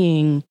 with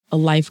being a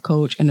life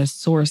coach and a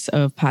source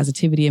of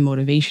positivity and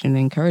motivation and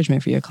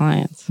encouragement for your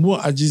clients? Well,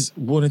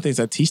 one of the things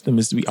I teach them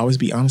is to always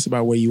be honest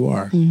about where you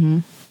are. Mm-hmm.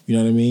 You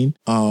know what I mean?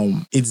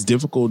 It's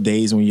difficult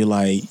days when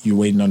you're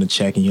waiting on the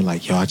check and you're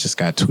like, yo, I just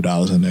got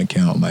 $2 in the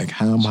account. Like,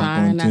 how am I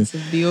going to? Trying not to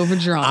be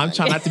overdrawn. I'm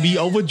trying not to be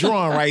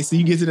overdrawn, right? So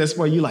you get to that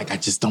spot, you're like, I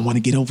just don't want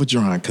to get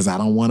overdrawn because I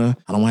don't want to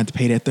have to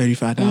pay that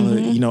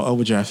 $35,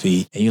 overdraft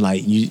fee. And you're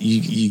like,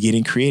 you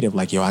getting creative.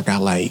 Like, yo, I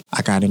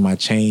got in my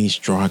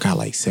change drawer, I got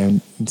like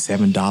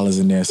 $7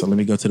 in there. So let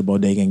me go to the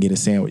bodega and get a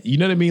sandwich. You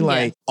know what I mean?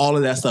 Like all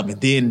of that stuff. And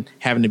then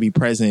having to be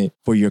present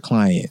for your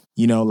client.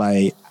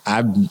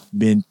 I've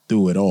been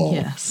through it all.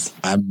 Yes.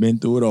 I've been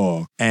through it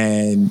all.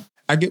 And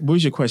what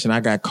was your question? I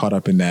got caught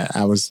up in that.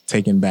 I was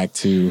taken back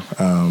to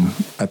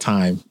a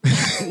time.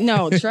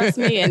 No, trust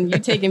me. And you're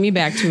taking me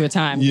back to a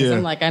time. Because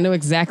I'm like, I know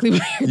exactly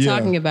what you're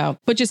talking about.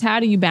 But just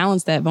how do you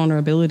balance that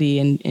vulnerability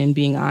and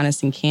being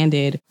honest and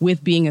candid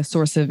with being a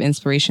source of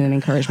inspiration and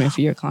encouragement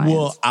for your clients?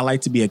 Well, I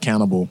like to be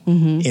accountable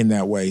in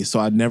that way. So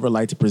I'd never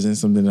like to present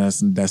something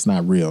that's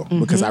not real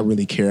because I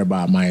really care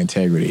about my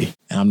integrity.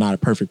 And I'm not a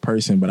perfect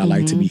person, but I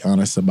like to be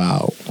honest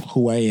about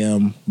who I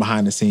am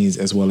behind the scenes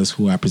as well as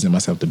who I present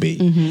myself to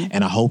be.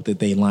 And I hope that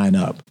they line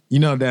up.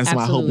 That's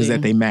my hope, is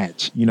that they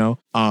match,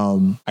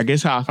 I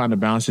guess how I find the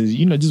balance is,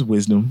 just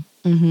wisdom.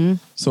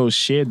 So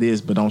share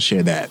this, but don't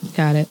share that.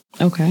 Got it.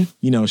 Okay.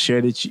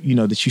 Share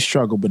that that you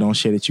struggle, but don't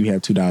share that you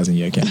have $2 in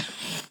your account.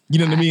 You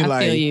know what I mean?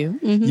 I feel you.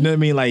 You know what I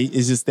mean? Like,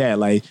 it's just that,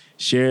 like,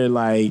 share,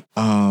 like,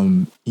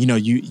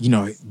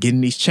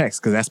 getting these checks,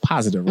 because that's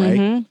positive,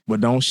 right? But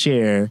don't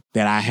share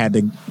that I had to,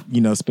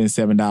 spend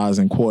 $7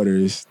 in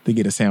quarters to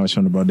get a sandwich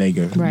from the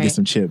bodega, get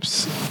some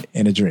chips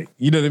and a drink.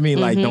 You know what I mean?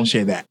 Like, don't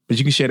share that. But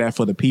you can share that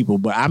for the people.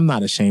 But I'm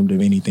not ashamed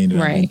of anything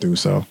that I've been through.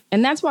 So,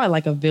 and that's why,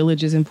 like, a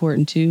village is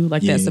important too.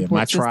 Like that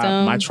support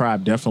system. My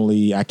tribe,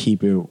 definitely, I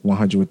keep it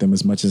 100 with them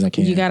as much as I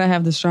can. You got to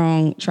have the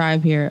strong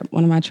tribe here.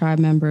 One of my tribe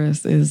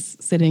members is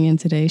sitting in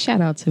today.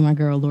 Shout out to my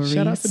girl, Lori.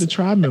 Shout out to the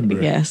tribe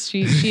member. Yes,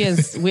 she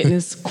has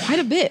witnessed quite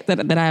a bit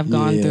that I've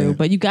gone through.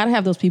 But you got to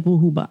have those people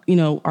who,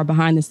 are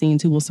behind the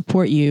scenes, who will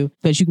support you,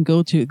 that you can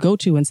go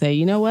to and say,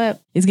 you know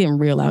what, it's getting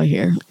real out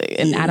here,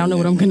 and I don't know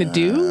what I'm going to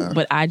do,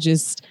 but I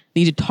just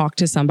need to talk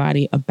to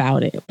somebody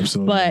about it.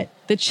 Absolutely. But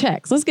the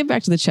checks, let's get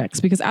back to the checks,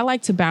 because I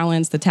like to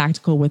balance the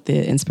tactical with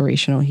the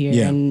inspirational here.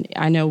 Yeah. And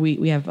I know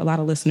we have a lot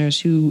of listeners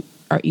who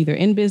are either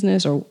in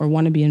business or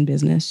want to be in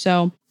business.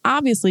 So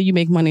obviously you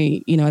make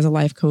money, as a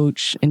life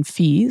coach in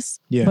fees,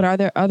 but are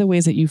there other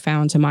ways that you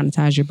found to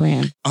monetize your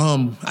brand?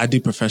 I do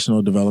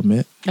professional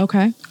development.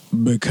 Okay.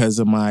 Because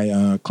of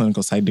my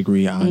clinical psych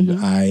degree,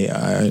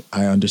 I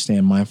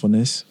understand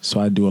mindfulness. So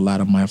I do a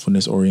lot of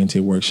mindfulness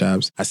oriented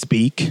workshops. I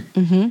speak.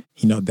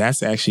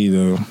 That's actually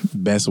the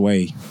best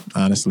way,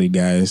 honestly,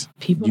 guys.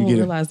 People don't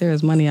realize there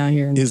is money out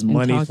here. There's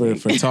money for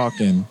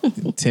talking.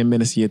 10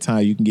 minutes of your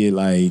time, you can get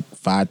like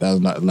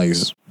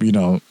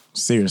 $5,000,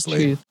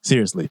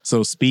 Seriously.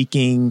 So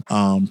speaking,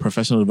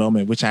 professional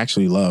development, which I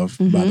actually love,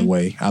 by the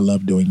way. I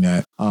love doing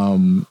that.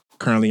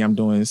 Currently, I'm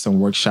doing some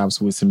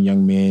workshops with some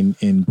young men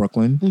in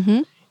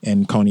Brooklyn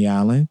and Coney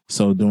Island.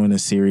 So doing a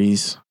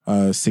series,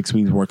 6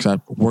 weeks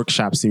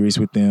workshop series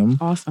with them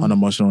on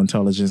emotional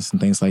intelligence and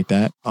things like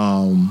that.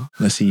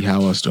 Let's see,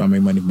 how else do I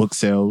make money? Book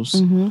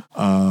sales,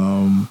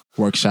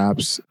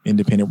 workshops,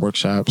 independent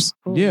workshops.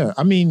 Ooh. Yeah.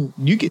 I mean,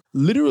 you get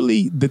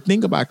literally, the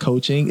thing about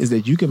coaching is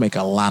that you can make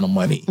a lot of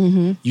money.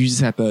 You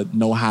just have to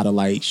know how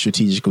to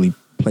strategically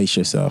place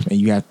yourself,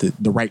 and you have to,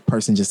 the right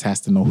person just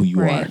has to know who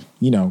you are,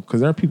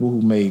 because there are people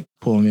who may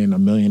pulling in $1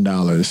 million.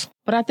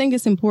 But I think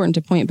it's important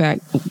to point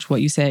back to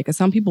what you said, because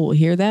some people will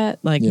hear that,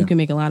 you can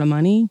make a lot of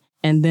money,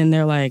 and then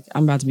they're like,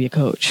 I'm about to be a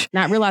coach.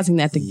 Not realizing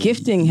that the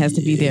gifting has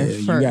to be there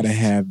first. You got to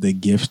have the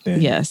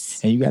gifting.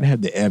 Yes. And you got to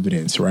have the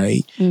evidence,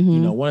 right?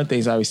 One of the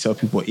things I always tell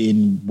people,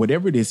 in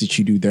whatever it is that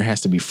you do, there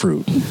has to be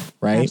fruit,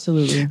 right?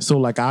 Absolutely.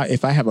 So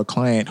if I have a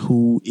client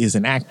who is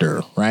an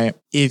actor, right?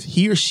 If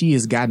he or she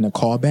has gotten a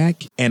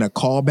callback and a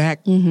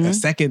callback, a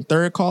second,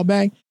 third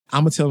callback,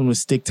 I'm going to tell them to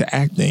stick to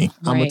acting. Right.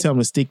 I'm going to tell them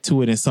to stick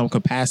to it in some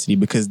capacity,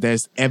 because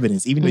there's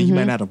evidence. Even though you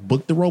might not have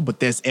booked the role, but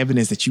there's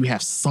evidence that you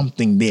have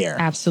something there.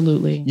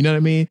 Absolutely. You know what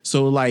I mean?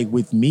 So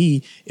with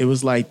me, it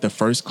was the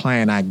first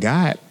client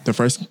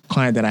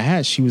that I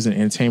had, she was an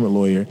entertainment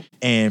lawyer.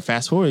 And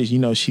fast forward,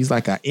 she's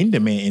like an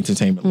in-demand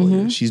entertainment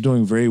lawyer. She's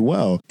doing very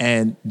well.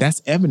 And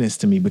that's evidence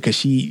to me, because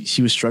she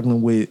was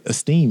struggling with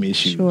esteem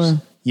issues.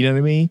 Sure. You know what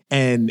I mean?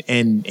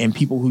 And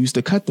people who used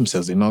to cut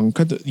themselves,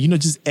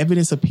 just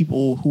evidence of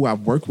people who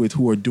I've worked with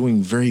who are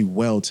doing very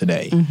well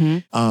today.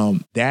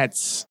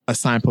 That's a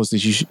signpost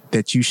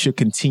that you should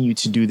continue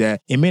to do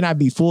that. It may not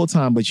be full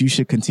time, but you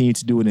should continue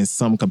to do it in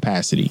some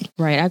capacity.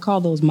 Right. I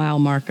call those mile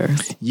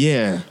markers.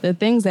 Yeah. The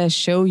things that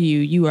show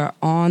you are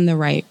on the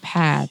right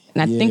path.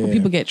 And I think when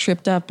people get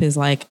tripped up is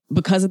like,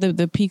 because of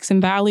the peaks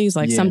and valleys,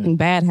 like something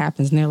bad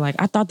happens and they're like,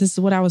 I thought this is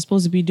what I was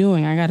supposed to be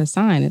doing. I got to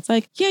sign. It's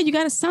like, yeah, you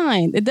got to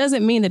sign. It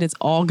doesn't mean that it's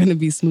all going to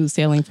be smooth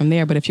sailing from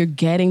there. But if you're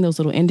getting those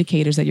little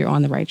indicators that you're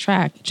on the right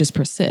track, just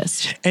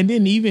persist. And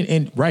then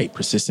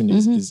persistent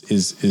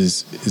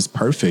is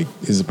perfect,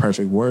 is a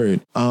perfect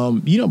word.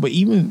 But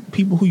even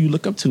people who you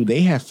look up to,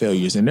 they have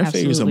failures and their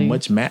failures are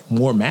much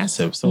more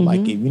massive. So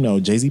like,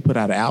 if, Jay-Z put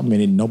out an album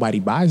and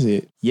nobody buys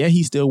it, yeah,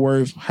 he's still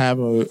worth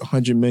having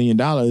 $100 million,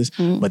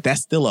 but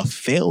that's still a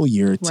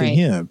failure to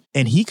him.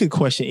 And he could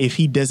question, if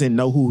he doesn't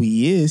know who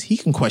he is, he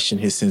can question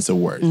his sense of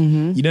worth.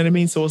 You know what I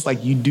mean? So it's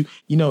like you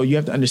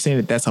have to understand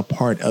that that's a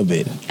part of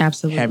it.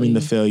 Absolutely. Having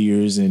the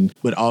failures,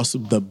 but also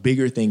the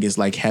bigger thing is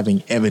like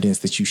having evidence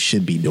that you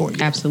should be doing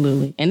it.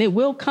 Absolutely. And it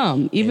will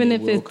come, even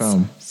if it's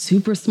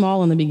super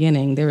small in the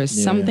beginning. There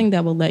is something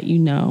that will let you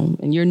know,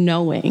 and you're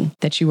knowing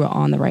that you are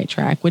on the right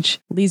track, which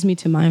leads me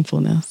to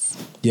mindfulness.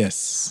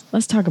 Yes.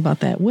 Let's talk about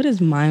that. What does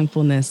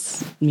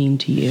mindfulness mean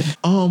to you?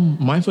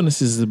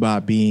 Mindfulness is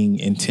about being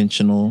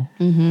intentional,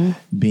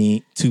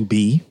 being to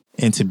be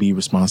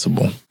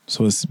responsible.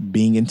 So it's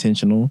being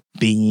intentional,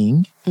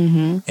 and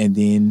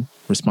then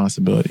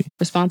responsibility.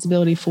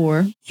 Responsibility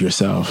for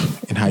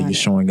yourself and how you're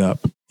showing up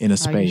in a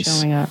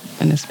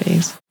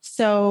space.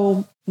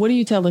 So what do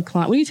you tell a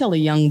client? What do you tell a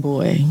young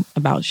boy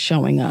about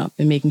showing up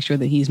and making sure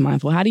that he's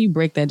mindful? How do you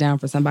break that down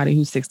for somebody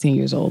who's 16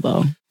 years old,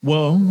 though?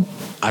 Well,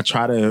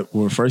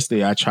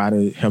 firstly, I try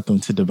to help them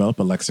to develop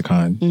a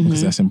lexicon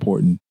because that's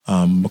important.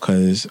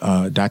 Because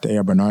Dr.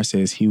 A.R. Bernard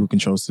says he who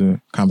controls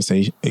the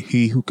conversation,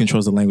 he who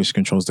controls the language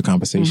controls the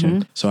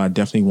conversation. So I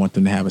definitely want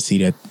them to have a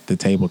seat at the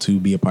table to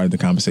be a part of the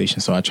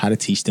conversation. So I try to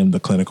teach them the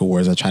clinical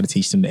words. I try to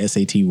teach them the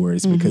SAT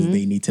words because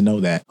they need to know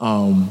that.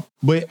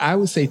 But I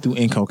would say through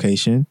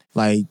inculcation,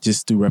 like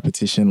just through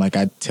repetition, like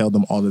I tell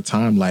them all the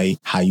time, like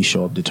how you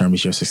show up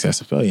determines your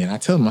success or failure. And I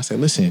tell them, I say,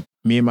 listen,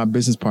 me and my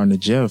business partner,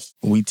 Jeff,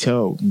 we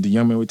tell the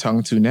young man we're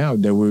talking to now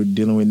that we're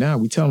dealing with now,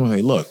 we tell them,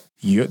 hey, look,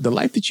 the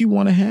life that you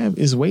want to have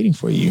is waiting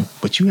for you,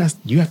 but you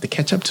have to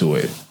catch up to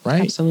it,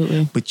 right?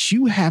 Absolutely. But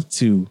you have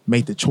to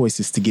make the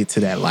choices to get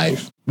to that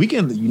life. We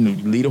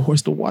can, lead a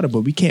horse to water,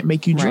 but we can't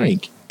make you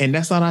drink. And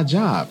that's not our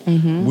job.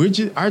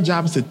 Our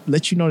job is to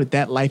let you know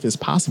that life is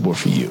possible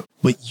for you.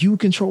 But you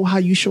control how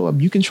you show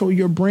up. You control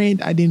your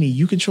brand identity.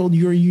 You control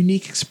your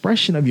unique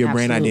expression of your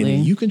brand identity.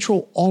 You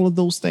control all of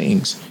those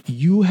things.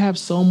 You have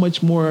so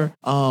much more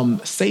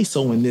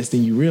say-so in this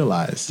than you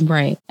realize.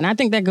 Right. And I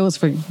think that goes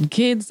for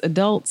kids,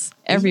 adults,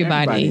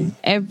 everybody.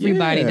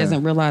 Everybody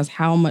doesn't realize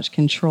how much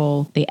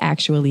control they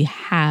actually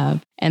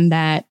have. And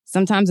that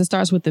sometimes it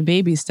starts with the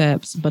baby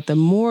steps, but the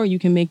more you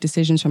can make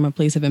decisions from a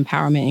place of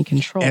empowerment and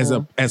control.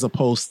 As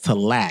opposed to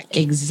lack.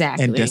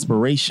 Exactly. And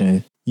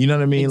desperation. You know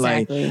what I mean?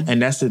 Exactly. Like,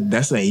 and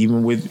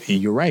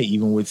you're right,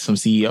 even with some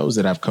CEOs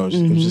that I've coached,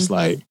 it's just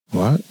like,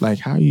 what? Like,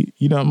 how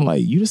I'm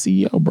like, you the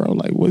CEO, bro.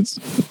 Like, you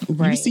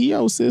the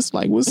CEO, sis?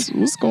 Like,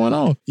 what's going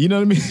on? You know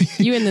what I mean?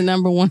 You in the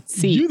number one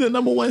seat. You the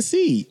number one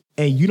seat.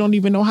 And you don't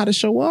even know how to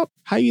show up.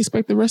 How you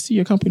expect the rest of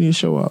your company to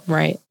show up?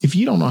 Right. If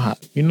you don't know how,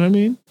 you know what I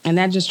mean? And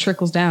that just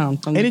trickles down.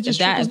 If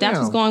that's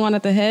what's going on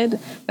at the head,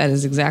 that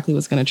is exactly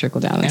what's going to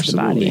trickle down into the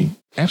body.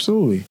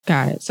 Absolutely.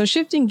 Got it. So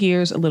shifting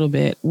gears a little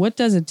bit, what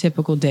does a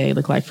typical day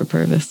look like for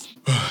Purvis?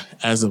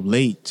 As of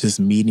late, just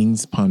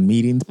meetings upon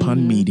meetings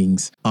upon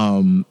meetings.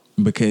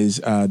 Because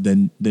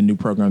the new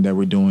program that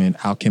we're doing,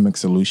 Alchemic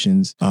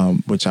Solutions,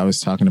 which I was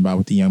talking about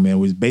with the young man,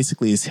 was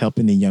basically is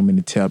helping the young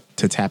men to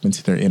tap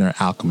into their inner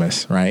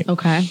alchemist, right?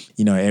 Okay.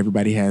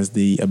 Everybody has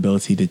the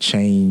ability to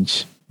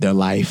change their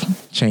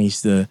life,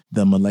 change the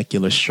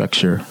molecular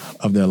structure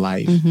of their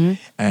life.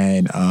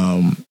 And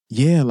I'm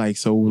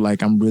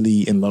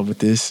really in love with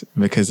this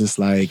because it's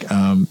like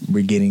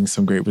we're getting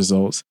some great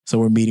results. So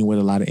we're meeting with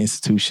a lot of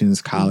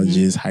institutions,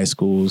 colleges, high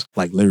schools,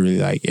 like literally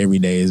like every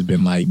day has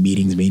been like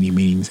meetings.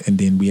 And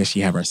then we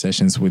actually have our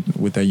sessions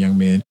with our young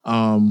men.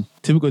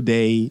 Typical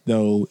day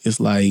though is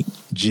like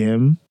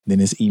gym, then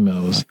it's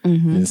emails,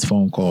 then it's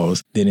phone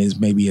calls, then it's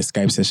maybe a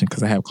Skype session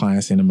because I have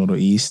clients in the Middle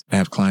East. I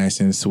have clients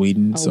in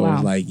Sweden. It's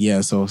like,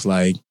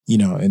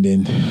 and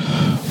then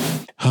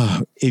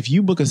if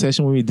you book a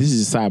session with me, this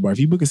is a sidebar. If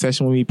you book a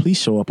session with me,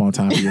 please show up on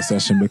time for your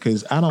session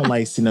because I don't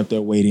like sitting up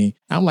there waiting.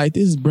 I'm like,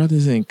 this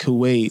brothers in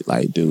Kuwait.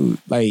 Like, dude,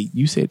 like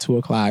you said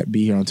 2:00,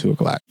 be here on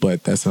 2:00.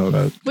 But that's all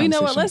that. Well, you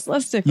know what?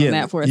 Let's stick on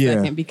that for a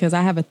second because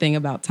I have a thing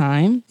about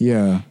time.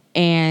 Yeah.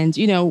 And,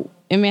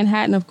 in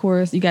Manhattan, of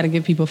course, you got to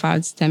give people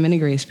 5 to 10 minute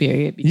grace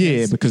period.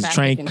 Because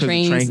train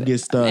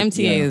gets stuck.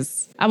 MTA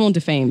is, I won't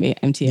defame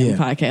MTA on the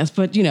podcast,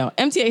 but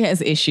MTA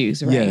has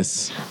issues, right?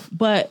 Yes.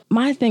 But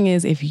my thing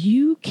is, if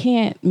you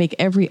can't make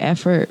every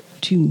effort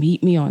to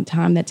meet me on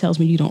time, that tells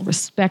me you don't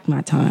respect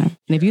my time.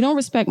 And if you don't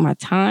respect my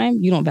time,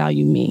 you don't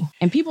value me.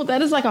 And people,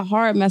 that is like a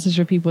hard message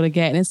for people to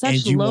get. And it's such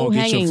and you won't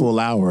get your full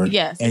hour.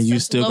 Yes. And you're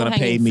still going to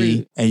pay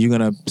me. And you're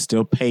going to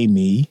still pay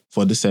me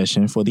for the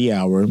session, for the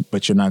hour,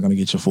 but you're not going to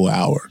get your full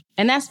hour.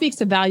 And that speaks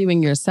to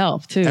valuing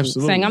yourself too.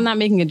 Absolutely. Saying I'm not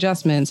making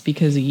adjustments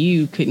because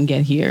you couldn't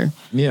get here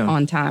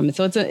on time. And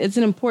so it's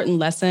an important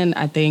lesson,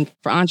 I think,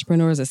 for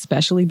entrepreneurs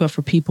especially, but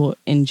for people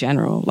in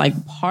general.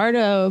 Like part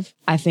of,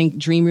 I think,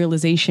 dream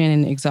realization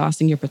and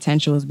exhausting your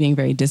potential is being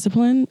very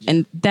disciplined.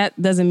 And that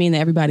doesn't mean that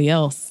everybody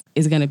else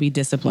is going to be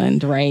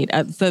disciplined, right?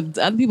 So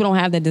other people don't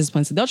have that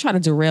discipline, so they'll try to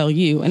derail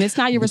you, and it's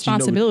not your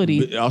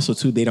responsibility. But also,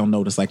 too, they don't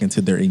notice like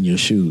until they're in your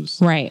shoes.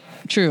 Right.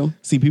 True.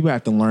 See, people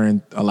have to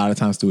learn a lot of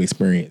times through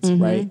experience,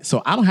 right?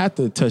 So I don't have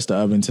to touch the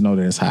oven to know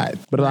that it's hot,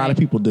 but a lot of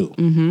people do.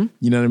 Mm-hmm.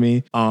 You know what I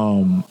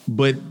mean?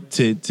 But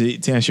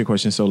to answer your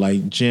question, so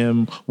like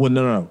gym,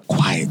 no,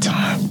 quiet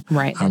time.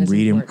 Right. I'm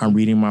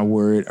reading my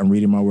word. I'm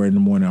reading my word in the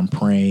morning. I'm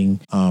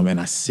praying,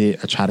 and I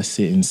try to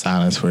sit in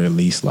silence for at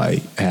least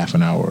like half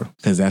an hour,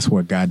 because that's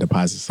where God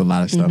deposits a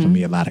lot of stuff in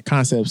me, a lot of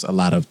concepts, a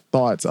lot of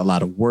thoughts, a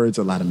lot of words,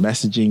 a lot of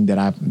messaging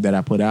that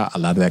I put out. A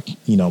lot of that,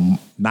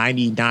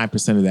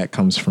 99% of that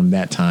comes from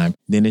that time.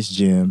 Then it's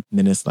gym.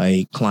 Then it's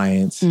like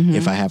clients,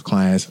 if I have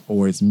clients,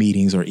 or it's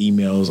meetings or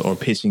emails or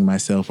pitching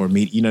myself or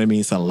you know what I mean?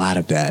 It's a lot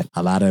of that.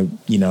 A lot of,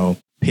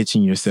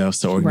 pitching yourselves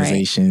to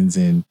organizations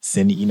and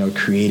sending,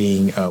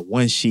 creating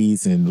one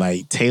sheets and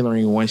like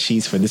tailoring one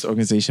sheets for this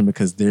organization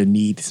because their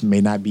needs may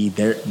not be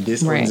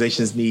this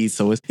organization's needs.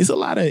 So it's a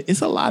lot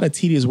of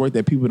tedious work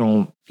that people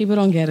don't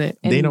get it.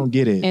 And they don't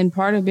get it. And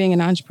part of being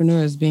an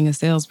entrepreneur is being a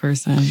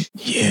salesperson.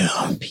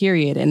 Yeah.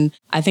 Period. And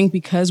I think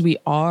because we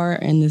are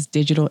in this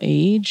digital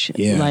age,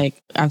 like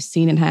I've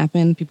seen it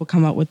happen. People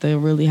come up with a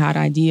really hot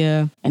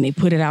idea and they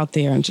put it out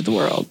there into the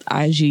world.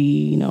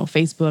 IG,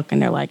 Facebook,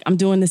 and they're like, I'm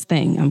doing this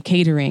thing. I'm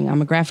catering.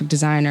 I'm a graphic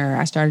designer.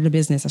 I started a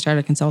business. I started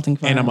a consulting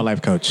firm. And I'm a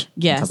life coach.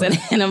 Yes.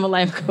 And I'm a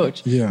life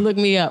coach. Yeah. Look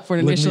me up for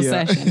an initial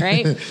session,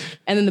 right?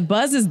 And then the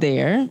buzz is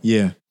there.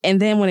 Yeah. And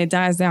then when it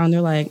dies down,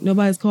 they're like,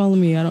 nobody's calling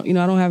me. I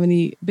don't have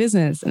any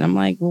business. And I'm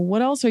like, well,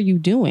 what else are you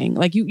doing?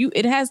 Like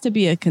it has to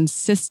be a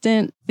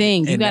consistent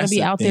thing. You got to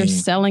be out there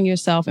selling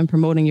yourself and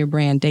promoting your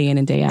brand day in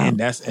and day out. And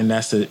that's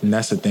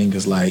the thing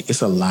is like,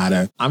 it's a lot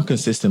of, I'm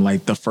consistent.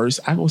 Like the first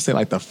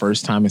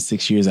time in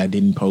 6 years I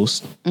didn't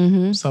post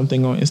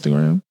something on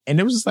Instagram. And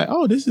it was just like,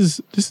 oh, this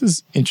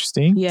is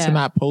interesting to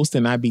not post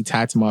and not be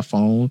tied to my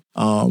phone.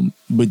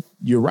 But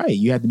you're right.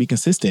 You have to be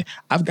consistent.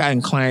 I've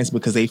gotten clients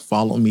because they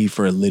followed me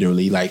for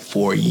literally like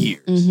 4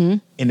 years. Mm-hmm.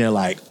 And they're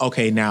like,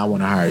 okay, now I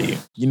want to hire you.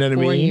 You know what I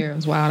mean? 4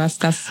 years. Wow. That's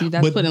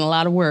putting in a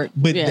lot of work.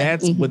 But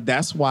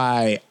that's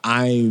why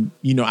I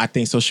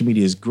think social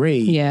media is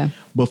great. Yeah.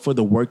 But for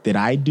the work that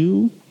I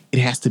do, it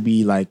has to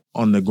be like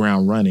on the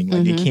ground running.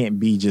 Like it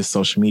can't be just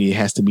social media. It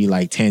has to be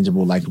like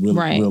tangible, like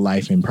real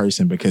life in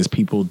person, because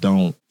people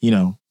don't,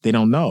 they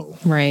don't know.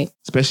 Right.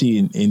 Especially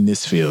in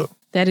this field.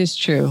 That is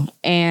true.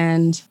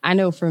 And I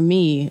know for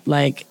me,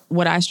 like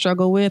what I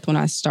struggle with when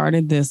I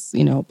started this,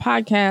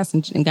 podcast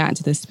and got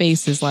into this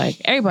space is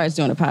like, everybody's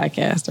doing a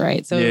podcast,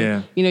 right? So,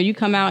 you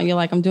come out and you're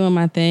like, I'm doing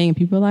my thing. And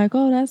people are like,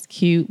 oh, that's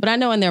cute. But I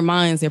know in their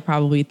minds, they're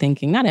probably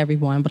thinking, not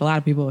everyone, but a lot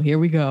of people, here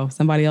we go,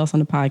 somebody else on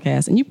the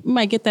podcast. And you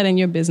might get that in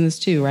your business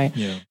too, right?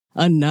 Yeah.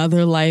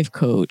 Another life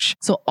coach.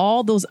 So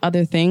all those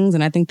other things.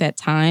 And I think that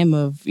time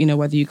of,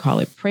 whether you call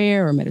it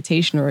prayer or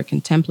meditation or a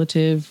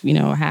contemplative,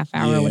 a half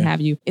hour or what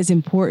have you, is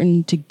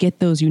important to get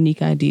those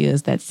unique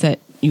ideas that set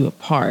you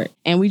apart.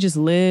 And we just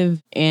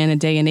live in a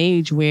day and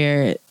age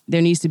where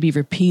there needs to be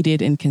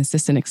repeated and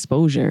consistent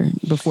exposure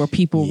before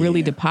people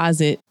really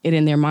deposit it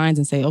in their minds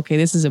and say, okay,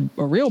 this is a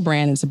real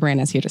brand. And it's a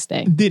brand that's here to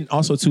stay. Then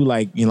also too,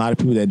 like a lot of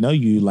people that know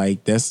you,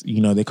 like that's,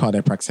 they call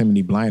that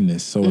proximity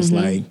blindness. So it's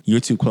like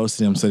you're too close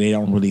to them, so they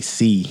don't really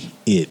see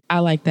it. I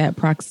like that,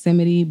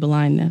 proximity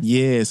blindness.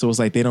 Yeah. So it's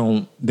like they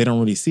don't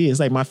really see it. It's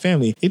like my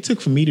family. It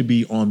took for me to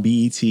be on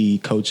BET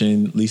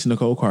coaching Lisa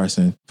Nicole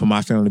Carson for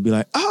my family to be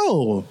like,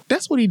 oh,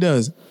 that's what he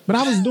does. But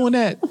I was doing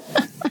that.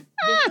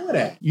 Before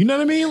that. You know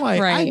what I mean?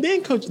 Like I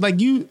did coach, like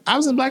I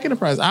was in Black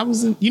Enterprise. I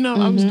was in,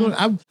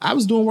 I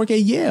was doing work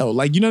at Yale.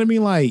 Like, you know what I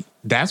mean? Like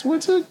that's what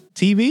it took.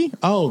 TV?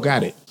 Oh,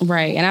 got it.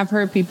 Right. And I've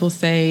heard people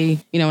say,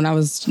 when I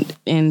was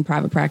in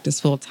private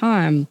practice full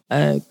time,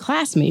 a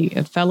classmate,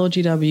 a fellow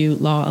GW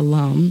law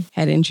alum,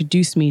 had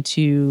introduced me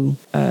to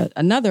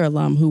another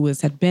alum who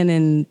had been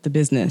in the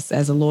business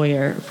as a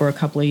lawyer for a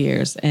couple of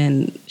years.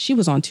 And she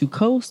was on 2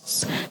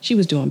 coasts. She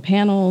was doing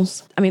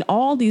panels. I mean,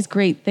 all these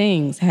great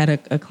things, had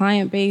a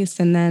client base.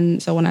 And then,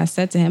 so when I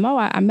said to him, oh,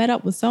 I met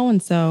up with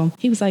so-and-so,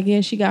 he was like,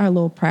 yeah, she got her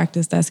little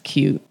practice. That's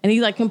cute. And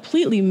he like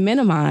completely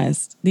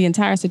minimized the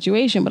entire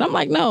situation. But I'm I'm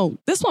like, no,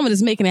 this woman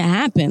is making it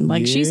happen.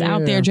 Like she's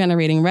out there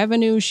generating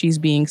revenue. She's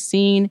being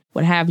seen,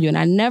 what have you. And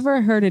I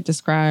never heard it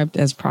described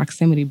as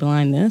proximity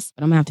blindness,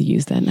 but I'm gonna have to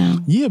use that now.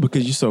 Yeah,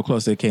 because you're so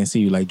close they can't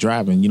see you. Like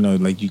driving,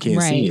 like you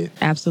can't see it.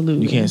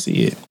 Absolutely. You can't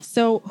see it.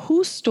 So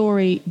whose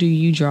story do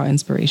you draw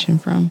inspiration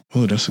from?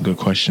 Oh, that's a good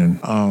question.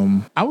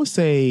 I would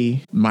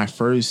say my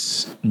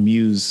first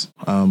muse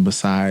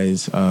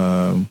besides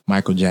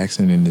Michael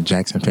Jackson and the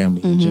Jackson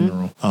family in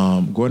general,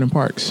 Gordon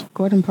Parks.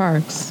 Gordon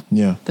Parks.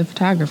 Yeah. The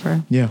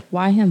photographer. Yeah.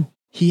 Why him?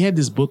 He had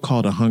this book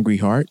called A Hungry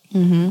Heart,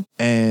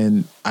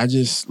 and I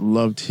just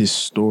loved his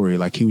story.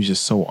 Like, he was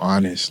just so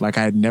honest. Like,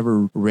 I had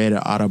never read an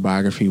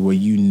autobiography where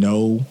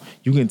you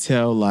can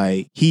tell,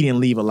 like, he didn't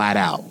leave a lot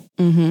out.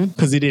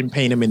 Because it didn't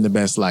paint him in the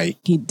best light.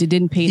 He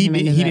didn't paint him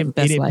in the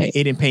best light.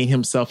 It didn't paint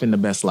himself in the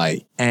best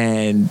light.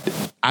 And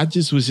I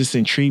was just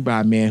intrigued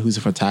by a man who's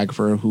a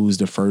photographer, who's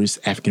the first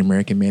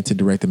African-American man to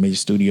direct a major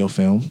studio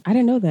film. I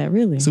didn't know that,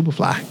 really.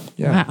 Superfly.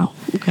 Yeah. Wow.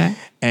 Okay.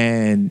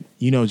 And,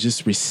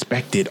 just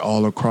respected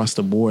all across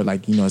the board,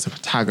 like, as a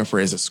photographer,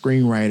 as a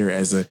screenwriter,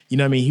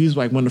 he was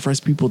like one of the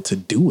first people to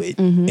do it.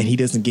 And he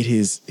doesn't get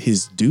his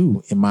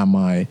due in my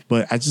mind.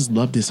 But I just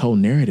love this whole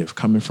narrative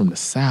coming from the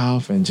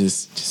South and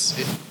just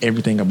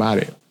everything about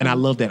it. And I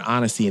love that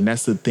honesty. And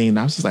that's the thing.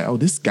 I was just like, oh,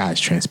 this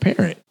guy's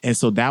transparent. And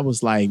so that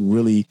was like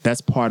really,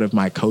 that's part of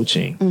my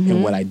coaching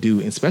and what I do,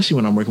 especially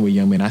when I'm working with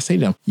young men. I say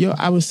to them,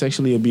 I was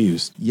sexually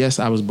abused. Yes,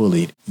 I was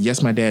bullied.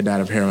 Yes, my dad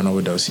died of heroin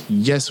overdose.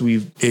 Yes,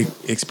 we've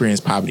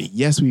experienced poverty.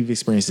 Yes, we've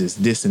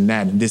experienced this and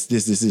that and this.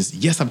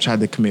 Yes, I've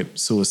tried to commit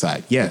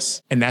suicide.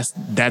 Yes. And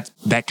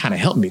that kind of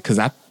helped me because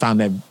I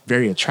found that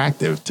very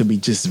attractive to be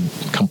just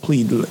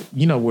complete,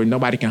 where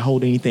nobody can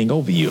hold anything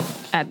over you.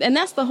 And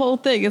that's the whole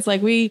thing. It's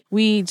like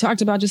we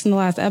talked about just in the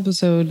last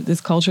episode, this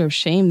culture of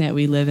shame that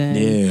we live in.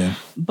 Yeah.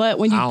 But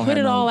when you put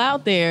it all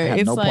out there,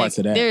 it's like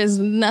there is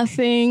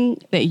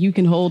nothing that you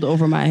can hold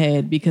over my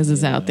head because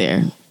it's out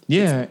there.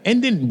 Yeah.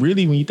 And then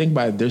really, when you think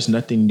about it, there's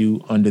nothing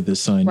new under the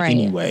sun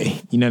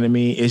anyway. You know what I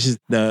mean? It's just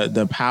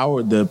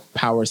the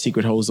power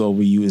secret holds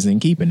over you is in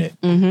keeping it.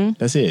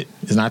 That's it.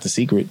 It's not the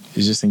secret.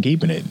 It's just in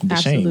keeping it. The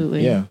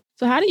Absolutely. shame. Yeah.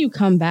 So how do you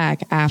come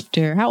back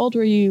after? How old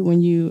were you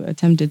when you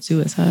attempted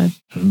suicide?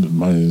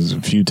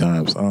 A few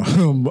times.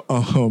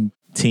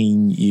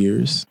 Teen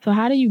years. So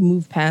how do you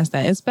move past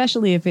that,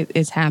 especially if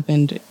it's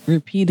happened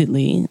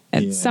repeatedly?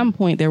 At some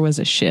point, there was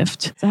a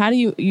shift. So how do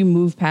you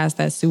move past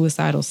that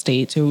suicidal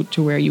state to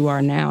where you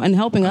are now and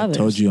helping others? I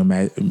told you,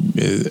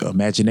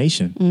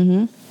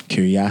 imagination,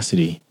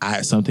 curiosity.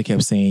 Something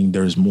kept saying,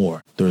 there's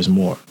more, there's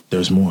more,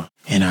 there's more.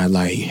 And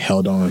I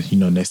held on,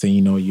 next thing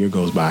you know, a year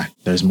goes by,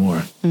 there's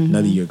more.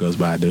 Another year goes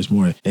by, there's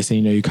more. Next thing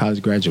you know, you're a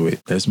college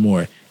graduate, there's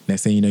more.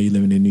 Next thing you know, you're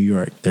living in New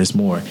York. There's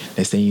more.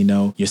 Next thing you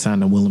know, you're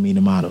signing to Wilhelmina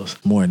Models.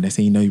 More. Next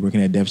thing you know, you're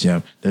working at Def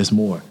Jam. There's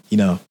more.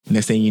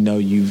 Next thing you know,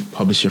 you've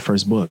published your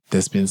first book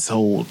that's been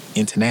sold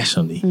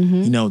internationally.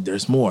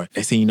 There's more.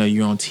 Next thing you know,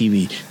 you're on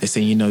TV. Next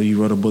thing you know,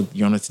 you wrote a book.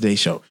 You're on a Today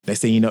Show. Next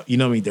thing you know what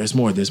I mean? There's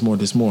more. There's more.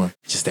 There's more.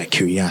 Just that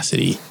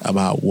curiosity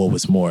about what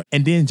was more.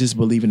 And then just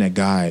believing that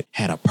God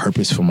had a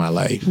purpose for my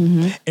life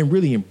and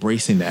really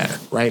embracing that,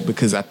 right?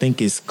 Because I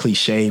think it's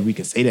cliche. We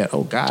can say that,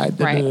 oh, God.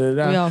 Right.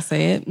 We all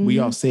say it. We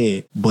all say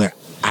it. But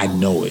I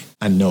know it.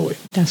 I know it.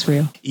 That's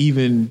real.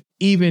 Even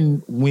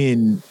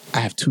when I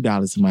have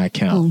 $2 in my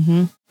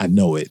account, I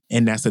know it.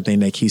 And that's the thing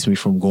that keeps me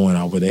from going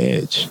over the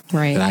edge.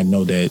 Right. That I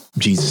know that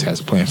Jesus has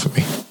a plan for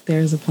me.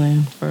 There's a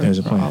plan for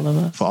all of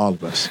us. For all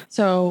of us.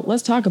 So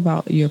let's talk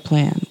about your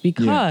plan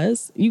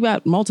because you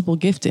got multiple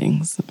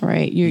giftings,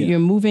 right? You're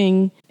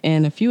moving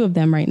in a few of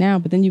them right now,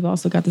 but then you've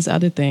also got this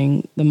other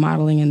thing, the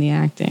modeling and the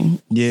acting.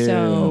 Yeah.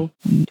 So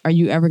are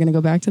you ever going to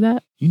go back to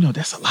that?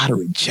 That's a lot of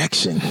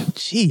rejection.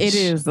 Jeez. It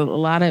is a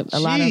lot of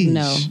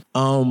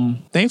no.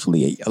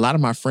 Thankfully, a lot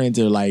of my friends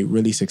are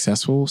really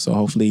successful, so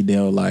hopefully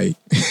they'll give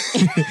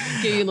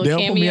you a little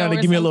cameo. Put me on to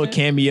give me a little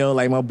cameo.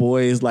 Like my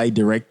boy is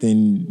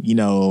directing,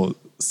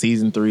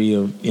 season 3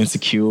 of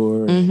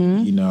Insecure.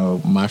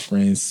 And, my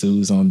friend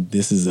Sue's on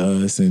This Is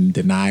Us and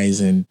Denies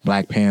and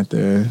Black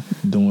Panther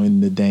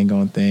doing the dang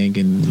on thing.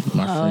 And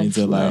my friends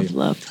are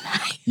love.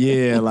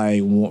 Yeah,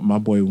 my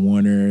boy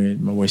Warner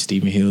and my boy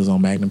Stephen Hill's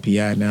on Magnum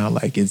P.I. now.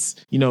 It's,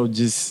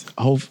 just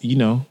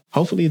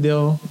hopefully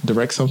they'll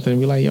direct something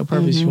and be like, yo,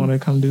 Purpose, you want to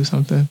come do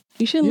something?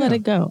 You shouldn't let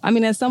it go. I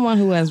mean, as someone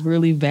who has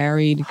really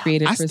varied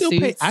creative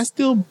pursuits.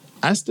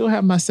 I still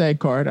have my SAG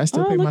card. I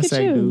still pay my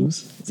SAG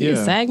dues. So you're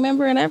a SAG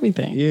member and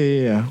everything.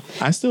 Yeah.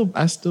 I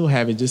still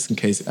have it just in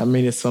case. I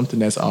mean, it's something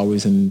that's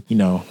always in,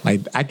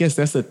 I guess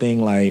that's the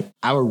thing.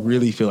 I would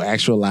really feel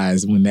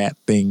actualized when that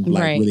thing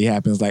really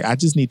happens. I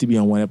just need to be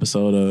on one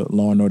episode of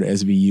Law and Order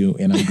SVU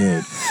and I'm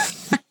good.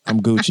 I'm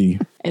Gucci.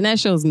 And that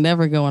show's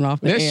never going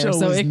off the air. That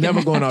show is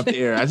never going off the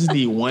air. I just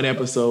need one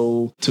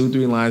episode,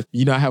 2-3 lines.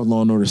 I have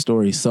Law and Order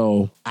stories.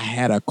 So I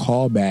had a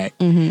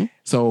callback.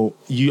 So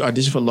you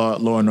audition for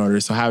Law and Order.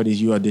 So how it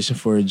is, you audition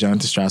for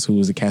Jonathan Strauss, who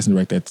was the casting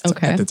director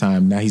at the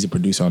time. Now he's a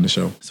producer on the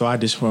show. So I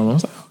auditioned for him. I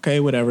was like, okay,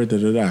 whatever,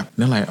 da-da-da. And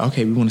they're like,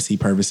 okay, we want to see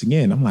Purpose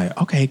again. I'm like,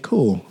 okay,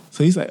 cool.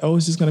 So he's like, oh,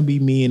 it's just going to be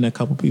me and a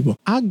couple people.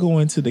 I go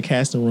into the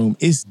casting room.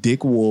 It's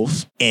Dick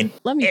Wolf and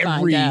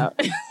every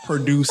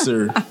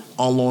producer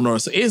on Law & Order.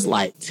 So it's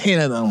like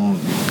 10 of them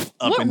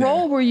up what in there. What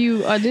role were you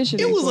auditioning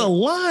It was for? a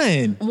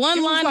line.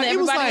 One line and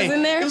everybody was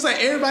in there? It was like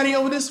everybody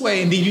over this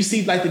way. And then you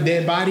see like the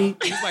dead body.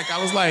 It's like,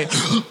 I was like,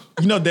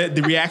 you know,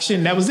 the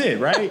reaction, that was it,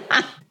 right?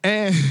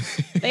 And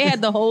they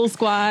had the whole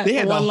squad. They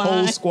had the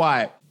whole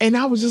squad. And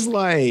I was just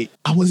like,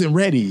 I wasn't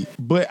ready.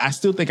 But I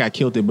still think I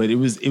killed it. But it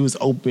was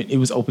open. It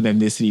was open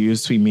ethnicity. It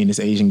was between me and this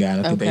Asian guy.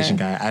 And I think the Asian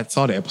guy, I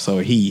saw the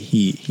episode.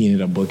 He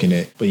ended up booking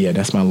it. But yeah,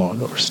 that's my Law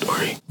 & Order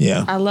story.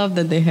 Yeah. I love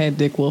that they had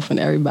Dick Wolf and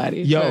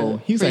everybody. Yo,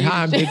 he was like,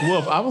 hi, I'm Dick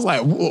Wolf. I was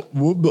like,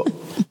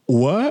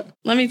 what?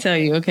 Let me tell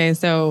you. Okay,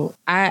 so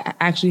I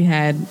actually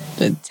had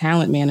the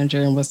talent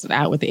manager and was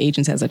out with the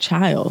agents as a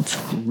child.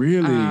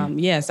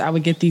 Really? Yes, I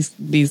would get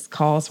these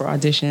calls for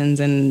auditions,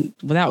 and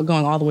without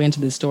going all the way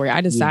into the story,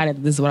 I decided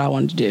that this is what I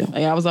wanted to do.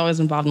 Like, I was always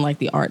involved in like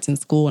the arts in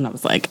school, and I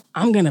was like,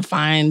 I'm gonna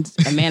find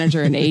a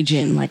manager and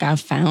agent. Like, I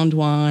found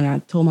one. I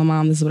told my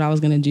mom this is what I was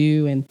gonna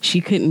do, and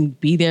she couldn't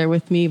be there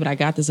with me, but I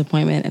got this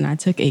appointment, and I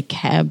took a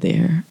cab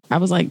there. I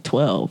was like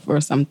 12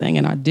 or something,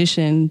 and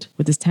auditioned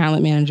with this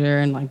talent manager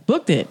and like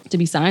booked it to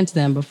be signed to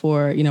them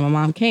before, you know, my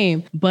mom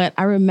came. But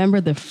I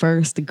remember the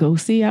first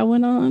go-see I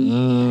went on.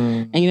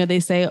 And, you know, they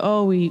say,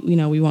 oh, we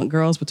want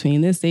girls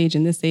between this age,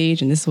 and this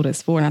is what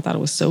it's for. And I thought it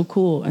was so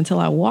cool until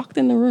I walked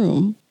in the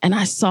room and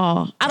I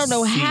saw, I don't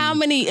know how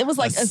many, it was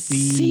like a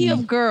sea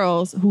of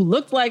girls who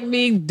looked like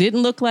me,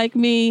 didn't look like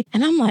me.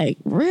 And I'm like,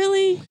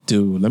 really?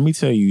 Dude, let me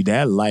tell you,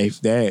 that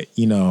life, that,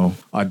 you know,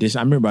 audition.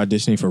 I remember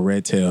auditioning for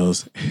Red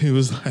Tails. It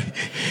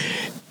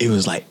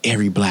was like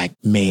every black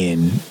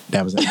man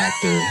that was an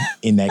actor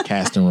in that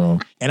casting room.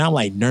 And I'm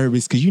like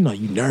nervous because, you know,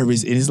 you're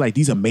nervous. And it's like,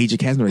 these are major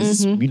casting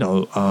rooms. You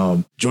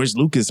know, George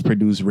Lucas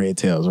produced Red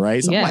Tails,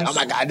 right? So I'm like, oh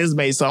my God, this is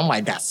made. So I'm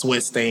like, got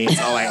sweat stains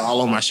all like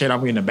all over my shirt.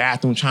 I'm in the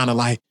bathroom trying to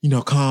like, you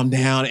know, calm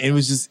down. And it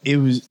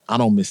was, I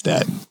don't miss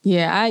that.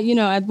 Yeah,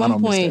 at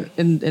one point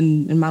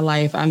in my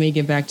life, I may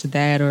get back to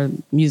that, or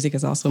music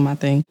is also my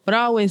thing. But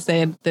I always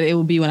said that it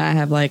would be when I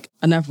have like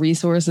enough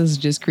resources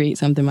to just create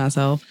something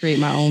myself, create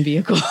my own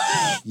vehicle.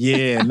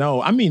 Yeah,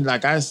 no, I mean,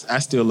 like I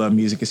still love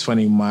music. It's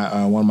funny,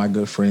 my one of my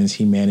good friends,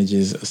 he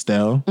manages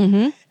Estelle,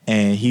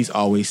 and he's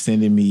always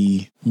sending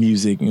me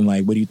music and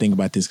like, what do you think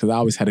about this? Because I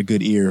always had a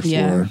good ear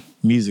for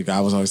music.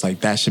 I was always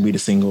like, that should be the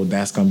single.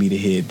 That's gonna be the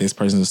hit. This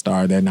person's a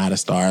star. They're not a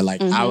star.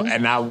 Like,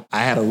 I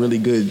had a really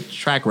good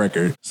track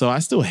record, so I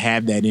still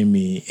have that in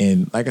me.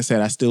 And like I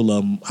said, I still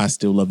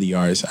love the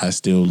arts. I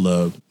still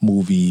love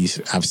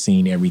movies. I've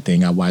seen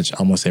everything. I watch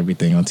almost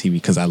everything on TV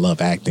because I love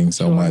acting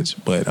so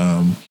much. But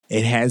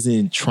it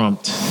hasn't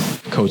trumped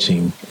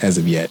coaching as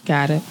of yet.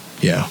 Got it.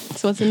 Yeah.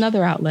 So it's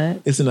another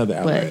outlet. It's another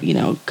outlet. But, you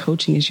know,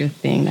 coaching is your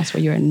thing. That's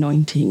where your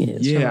anointing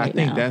is. Yeah, I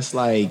think that's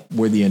like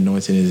where the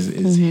anointing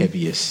is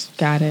heaviest.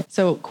 Got it.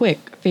 So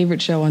quick,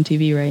 favorite show on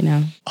TV right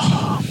now?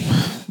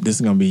 This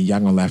is going to be,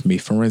 y'all going to laugh at me,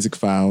 Forensic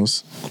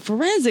Files.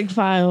 Forensic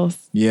Files?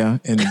 Yeah.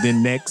 And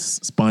then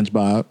next,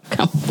 SpongeBob.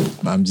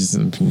 I'm just,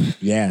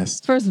 yes.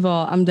 First of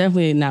all, I'm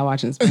definitely not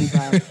watching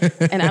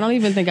SpongeBob. And I don't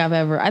even think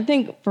I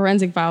think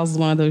Forensic Files is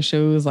one of those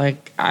shows,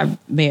 like, I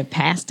may have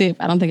passed it.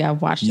 I don't think I've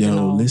watched it in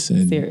all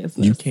seriousness.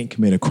 You can't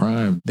commit a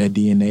crime. That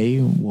DNA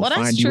will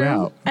find you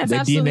out. That's that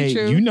absolutely DNA,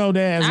 true. you know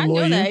that as a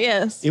lawyer. I know that,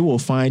 yes. It will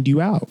find you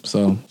out.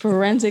 So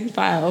Forensic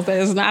Files. That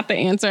is not the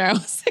answer I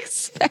was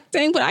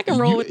expecting, but I can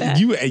roll with that.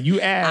 You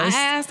asked. I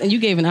asked, and you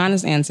gave an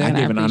honest answer. I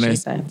gave an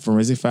honest that.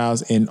 Forensic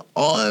Files and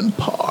on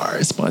par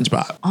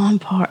SpongeBob. On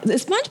par.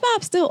 Is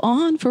SpongeBob still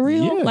on for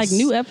real? Yes. Like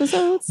new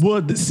episodes?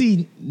 Well,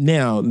 see,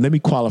 now let me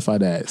qualify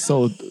that.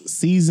 So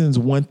seasons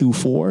 1 through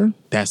 4,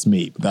 that's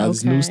me.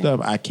 That's new stuff.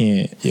 I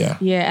can't. Yeah.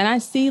 Yeah, and I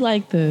see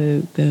like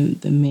the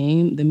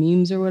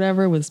memes or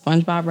whatever with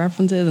SpongeBob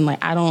references, and like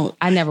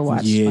I never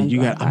watched. Yeah,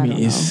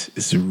 SpongeBob.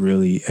 It's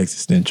really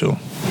existential.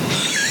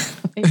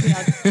 Maybe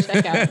I'll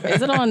check out.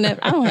 Is it on Netflix?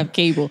 I don't have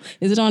cable.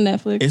 Is it on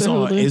Netflix?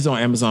 It's on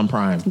Amazon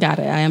Prime. Got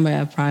it. I am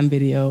a Prime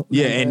Video.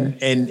 Yeah,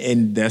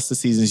 and that's the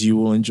seasons you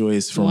will enjoy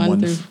is from 1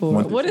 through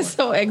 4. What is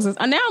so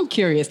existential? Now I'm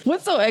curious.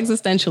 What's so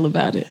existential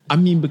about it? I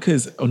mean,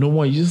 because no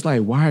one, you're just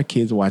like, why are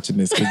kids watching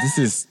this? Because this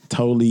is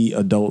totally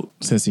adult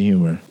sense of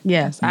humor.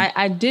 Yes,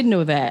 I did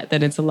know that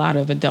it's a lot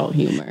of adult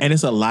humor. And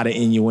it's a lot of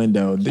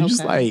innuendo. They're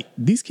just like,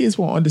 these kids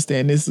won't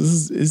understand this.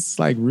 It's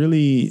like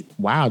really,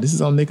 wow, this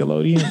is on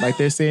Nickelodeon. Like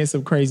they're saying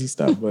some crazy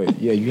stuff. But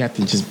yeah, you have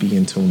to just be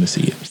in tune to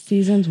see it.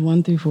 Seasons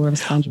 1 through 4 of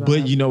SpongeBob.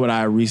 But you know what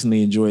I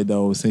recently enjoyed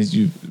though, since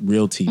you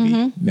real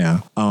TV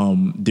now,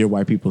 Dear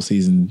White People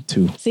season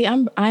 2. See, I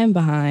am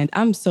behind.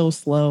 I'm so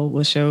slow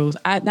with shows.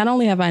 Not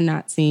only have I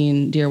not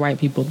seen Dear White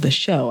People the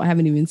show, I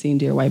haven't even seen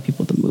Dear White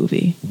People the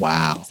movie.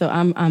 Wow. So I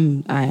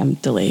am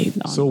delayed.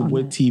 So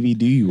what TV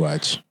do you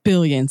watch?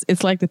 Billions.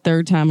 It's like the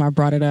third time I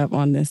brought it up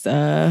on this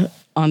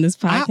on this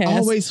podcast. I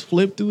always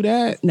flip through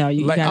that. No,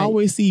 you like gotta, I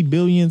always see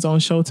Billions on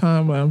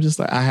Showtime, but I'm just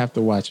like, I have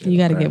to watch it. You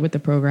got to get with the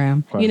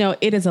program. Right. You know,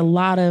 it is a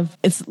lot of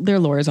they're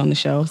lawyers on the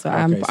show, so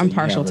Okay, I'm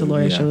partial to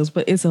lawyer shows,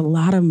 but it's a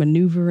lot of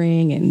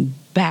maneuvering and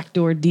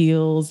backdoor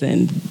deals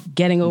and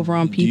getting over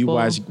on people. Do you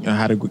watch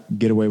How to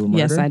Get Away with Murder?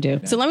 Yes, I do.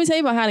 So let me tell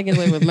you about How to Get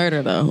Away with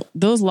Murder, though.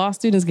 Those law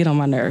students get on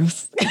my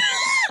nerves.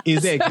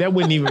 Is that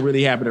wouldn't even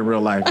really happen in real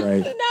life,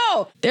 right?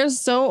 No, they're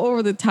so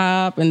over the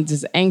top and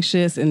just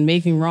anxious and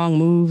making wrong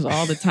moves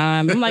all the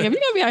time. I'm like, if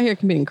you're gonna be out here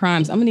committing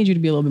crimes, I'm gonna need you to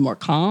be a little bit more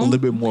calm. A little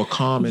bit more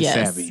calm and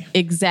savvy.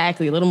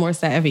 Exactly, a little more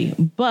savvy.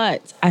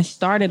 But I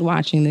started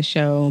watching the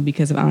show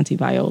because of Auntie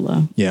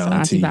Viola. Yeah, so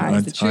Auntie Vi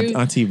is the truth.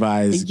 Auntie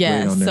Vi is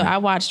great on there. So I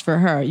watched for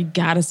her. You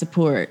gotta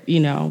support,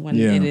 when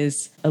it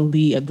is a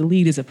lead. The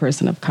lead is a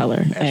person of color.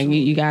 Absolutely. And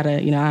you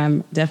gotta,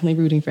 I'm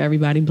definitely rooting for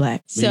everybody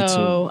Black. Me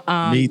too.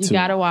 You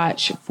gotta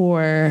watch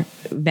for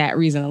that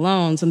reason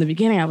alone. So in the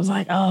beginning, I was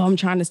like, oh, I'm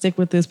trying to stick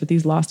with this, but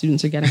these law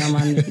students are getting on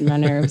my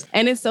nerves.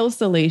 And it's so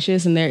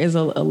salacious, and there is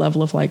a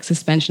level of like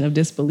suspension of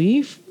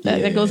disbelief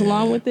that goes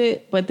along with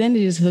it. But then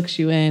it just hooks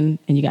you in,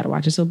 and you got to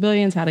watch it. So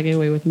Billions, How to Get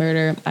Away with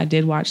Murder. I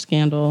did watch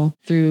Scandal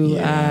through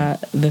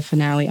the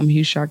finale. I'm a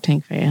huge Shark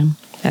Tank fan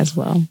as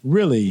well.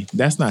 Really?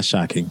 That's not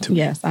shocking to me.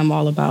 Yes, I'm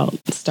all about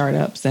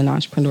startups and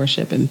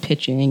entrepreneurship and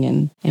pitching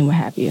and what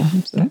have you.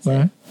 So that's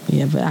it.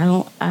 Yeah, but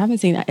I haven't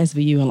seen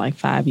SVU in like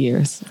 5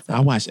 years. I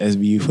watched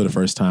SVU for the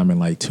first time in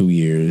like 2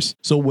 years.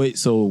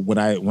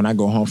 When I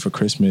go home for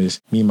Christmas,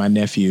 me and my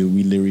nephew,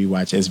 we literally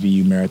watch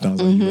SVU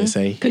marathons on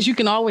USA. Because you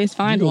can always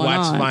find one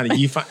on.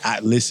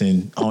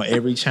 Listen, on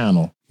every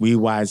channel, we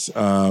watch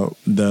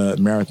the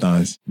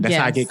marathons. That's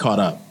how I get caught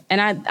up. And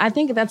I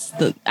think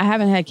I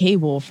haven't had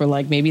cable for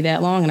like maybe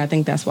that long. And I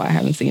think that's why I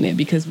haven't seen it.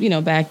 Because,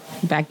 back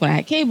when I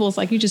had cable, it's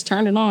like you just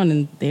turn it on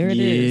and there it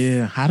is.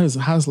 Yeah.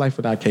 How's life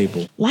without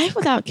cable? Life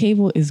without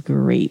cable is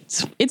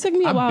great. It took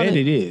me a while. I bet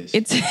it is.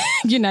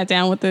 You're not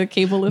down with the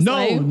cable-less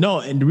life? No.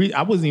 And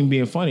I wasn't even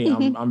being funny.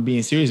 I'm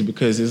being serious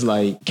because it's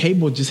like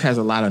cable just has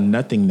a lot of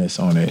nothingness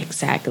on it.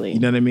 Exactly. You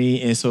know what I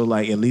mean? And so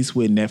like at least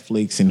with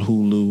Netflix and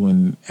Hulu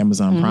and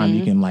Amazon Prime,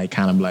 you can like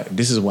kind of like,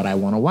 this is what I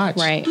want to watch.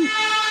 Right.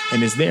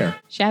 And it's there.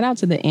 Shout out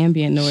to the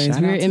ambient noise.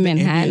 We're in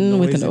Manhattan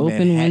with an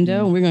open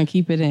window. We're going to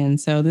keep it in.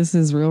 So this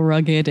is real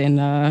rugged and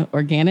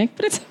organic,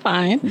 but it's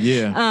fine.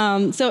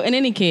 Yeah. So in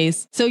any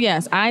case,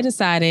 yes, I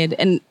decided,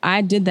 and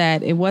I did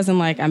that. It wasn't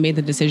like I made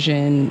the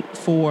decision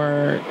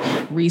for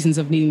reasons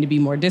of needing to be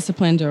more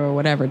disciplined or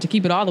whatever. To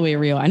keep it all the way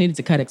real, I needed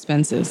to cut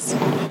expenses.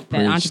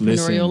 That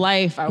entrepreneurial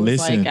life, I was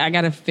like, I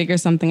got to figure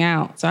something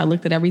out. So I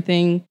looked at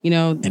everything,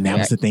 And that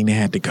was the thing that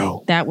had to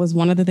go. That was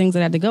one of the things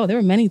that had to go. There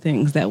were many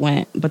things that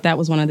went, but that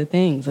was one of the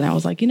things. And I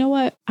was like, you know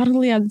what? I don't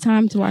really have the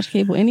time to watch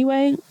cable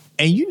anyway.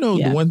 And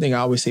the one thing I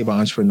always say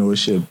about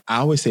entrepreneurship, I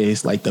always say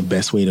it's like the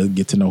best way to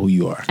get to know who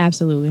you are.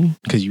 Absolutely.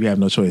 Because you have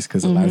no choice,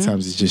 because a lot of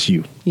times it's just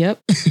you. Yep.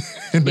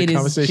 The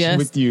conversation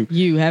with you.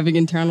 You having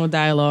internal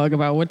dialogue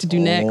about what to do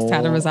next,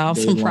 how to resolve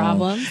some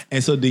problems.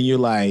 And so then you're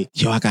like,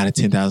 I got a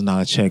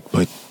 $10,000 check,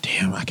 but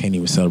damn, I can't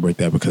even celebrate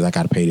that because I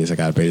got to pay this, I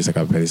got to pay this, I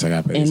got to pay this, I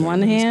got to pay this. In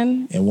one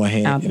hand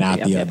and out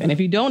the other. And if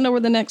you don't know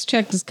where the next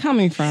check is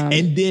coming from.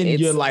 And then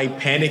you're like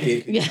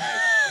panicking. Yeah.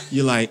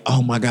 You're like,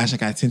 oh my gosh, I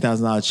got a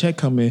 $10,000 check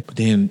coming, but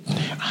then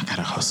I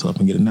gotta hustle up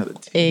and get another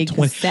 10,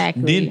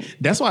 exactly. 20. Then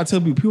that's why I tell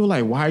people are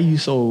like, why are you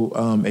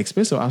so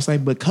expensive? I was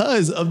like,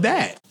 because of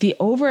that. The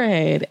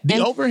overhead.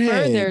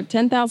 Further,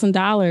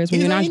 $10,000 when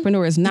you're an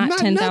entrepreneur is not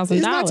 $10,000.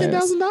 It's not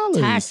 $10,000.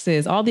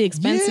 Taxes, all the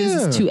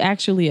expenses to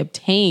actually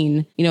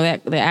obtain,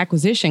 the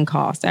acquisition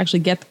cost to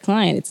actually get the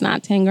client. It's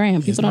not 10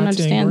 grand. People don't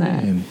understand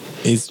that.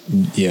 It's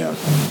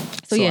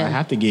So I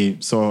have to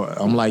get. So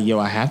I'm like,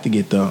 I have to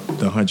get the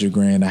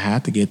 $100,000. I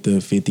have to get the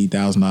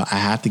 $50,000. I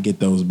have to get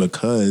those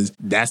because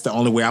that's the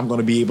only way I'm going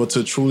to be able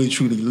to truly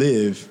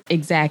live.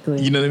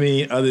 Exactly. You know what I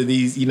mean? Other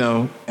these,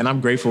 and I'm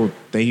grateful.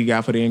 Thank you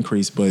God for the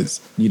increase, but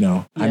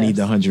I need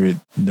the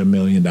 $1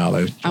 million.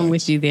 I'm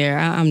with you there.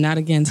 I'm not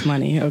against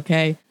money.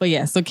 Okay, but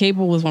yeah. So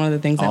cable was one of the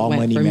things that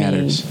went for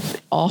matters. Me.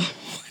 All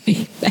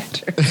money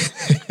matters.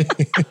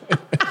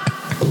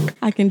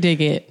 I can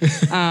dig it.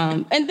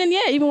 And then,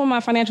 even when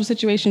my financial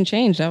situation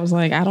changed, I was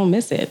like, I don't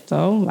miss it.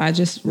 So I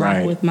just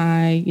rock with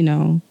my,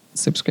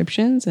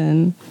 subscriptions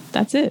and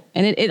that's it.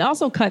 And it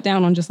also cut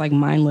down on just like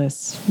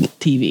mindless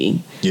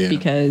TV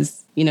because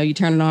you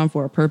turn it on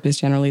for a purpose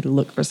generally to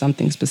look for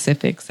something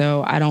specific.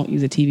 So I don't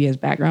use a TV as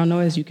background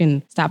noise. You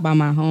can stop by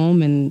my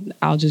home and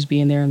I'll just be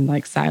in there in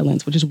like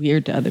silence, which is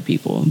weird to other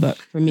people. But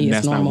for me,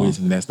 it's normal.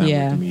 That's not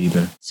weird to me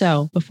either.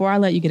 So before I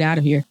let you get out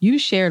of here, you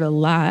shared a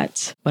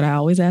lot, but I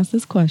always ask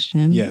this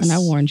question and I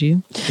warned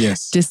you.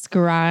 Yes.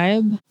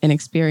 Describe an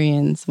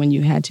experience when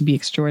you had to be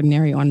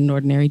extraordinary on an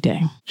ordinary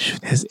day.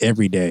 That's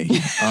every day.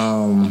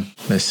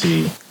 Let's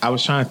see. I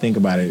was trying to think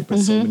about it, but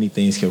so many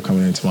things kept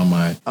coming into my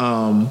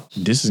mind.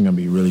 This is going to be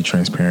be really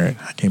transparent.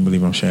 I can't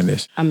believe I'm sharing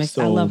this. I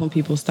love when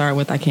people start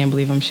with, I can't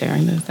believe I'm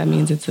sharing this. That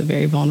means it's a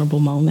very vulnerable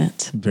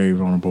moment. Very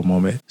vulnerable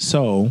moment.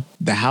 So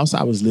the house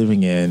I was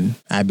living in,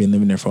 I've been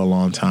living there for a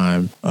long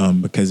time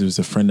because it was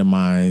a friend of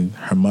mine,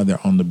 her mother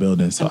owned the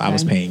building. So I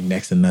was paying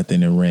next to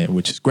nothing in rent,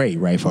 which is great,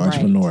 right? For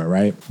entrepreneur,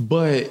 right?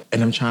 But,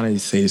 and I'm trying to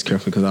say this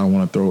carefully because I don't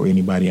want to throw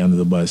anybody under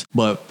the bus.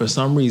 But for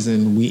some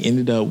reason, we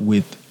ended up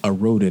with a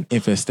rodent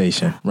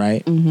infestation,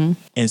 right? Mm-hmm.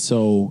 And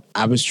so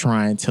I was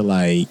trying to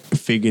like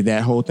figure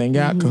that whole thing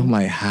out because I'm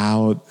like,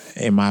 how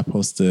am I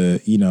supposed to,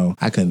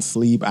 I couldn't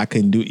sleep. I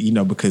couldn't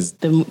do, because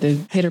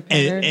the pitter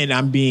patter. And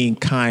I'm being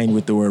kind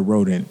with the word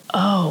rodent.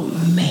 Oh,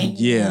 man.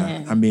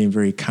 Yeah, I'm being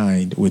very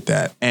kind with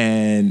that.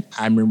 And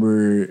I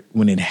remember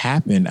when it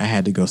happened, I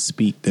had to go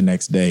speak the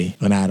next day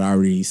when I had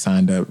already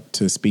signed up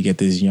to speak at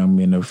this Young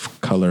Men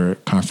of Color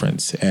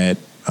conference at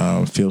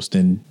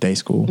Fieldston Day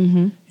School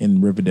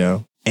in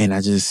Riverdale. And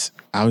I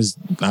was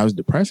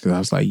depressed because I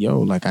was like, yo,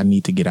 like I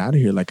need to get out of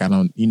here. Like I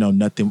don't,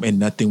 nothing, and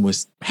nothing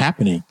was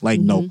happening. Like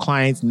no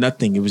clients,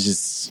 nothing. It was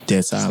just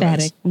dead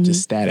silence, static.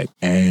 Just static.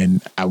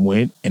 And I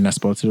went and I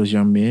spoke to those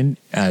young men.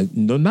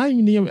 No, not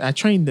even the young, I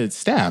trained the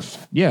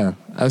staff. Yeah,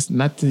 I was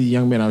not the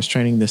young men. I was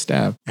training the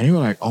staff, and they were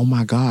like, oh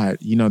my God,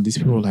 these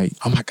people were like,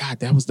 oh my God,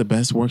 that was the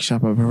best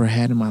workshop I've ever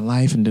had in my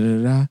life, and da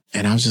da da.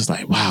 And I was just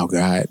like, wow,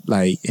 God,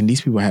 like, and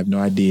these people have no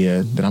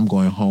idea that I'm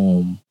going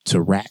home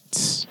to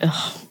rats.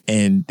 Ugh.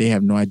 And they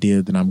have no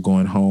idea that I'm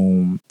going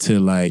home to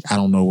like, I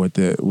don't know what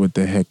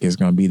the heck is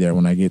going to be there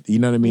when I get, you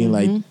know what I mean?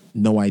 Like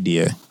no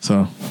idea.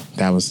 So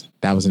that was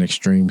an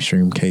extreme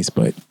case,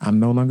 but I'm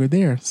no longer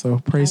there. So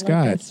praise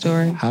God. That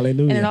story.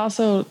 Hallelujah. And it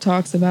also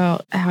talks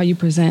about how you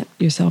present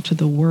yourself to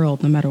the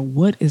world, no matter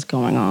what is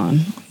going on.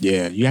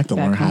 Yeah. You have to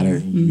learn how to,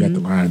 you have to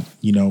learn,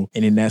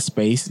 and in that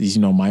space is,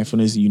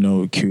 mindfulness,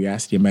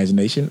 curiosity,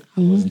 imagination.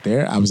 I wasn't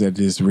there. I was at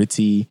this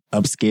ritzy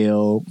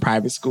upscale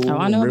private school. Oh,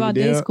 I know about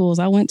day schools.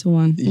 I went to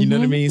one. You know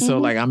what I mean? So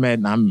like I'm at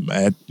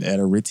a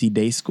ritzy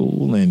day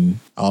school and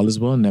all is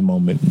well in that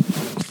moment.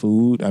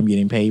 Food, I'm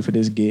getting paid for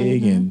this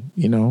gig and,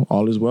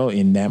 all is well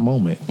in that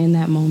moment. In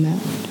that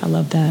moment. I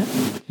love that.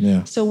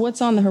 Yeah. So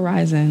what's on the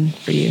horizon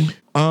for you?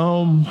 A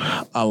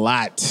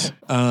lot.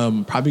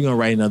 Probably gonna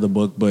write another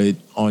book, but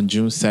on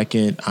June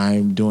 2nd,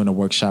 I'm doing a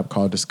workshop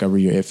called Discover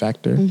Your It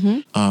Factor.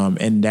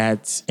 And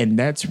that's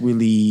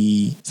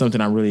really something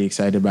I'm really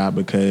excited about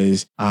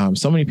because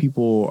so many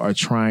people are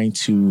trying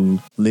to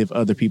live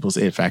other people's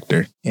it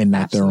factor and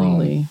not their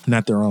own.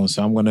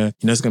 So I'm gonna,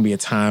 it's gonna be a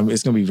time.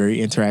 It's gonna be very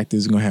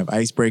interactive. We're gonna have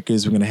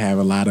icebreakers. We're gonna have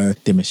a lot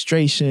of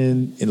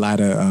demonstration, a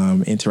lot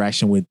of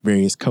interaction with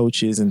various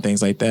coaches and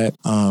things like that.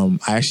 I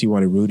actually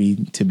wanted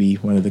Rudy to be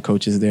one of the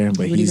coaches there,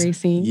 but Rudy's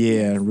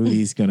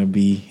gonna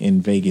be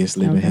in Vegas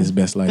living his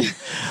best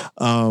life.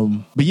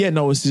 But yeah,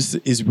 no,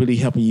 it's really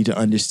helping you to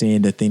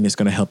understand the thing that's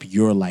gonna help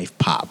your life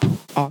pop.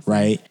 Awesome.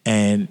 Right?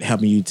 And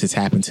helping you to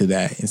tap into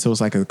that. And so it's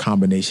like a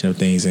combination of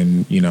things,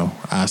 and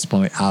I'll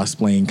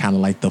explain kind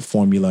of like the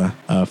formula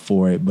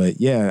for it. But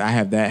yeah, I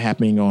have that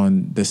happening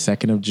on the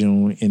 2nd of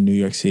June in New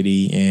York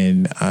City,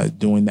 and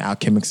doing the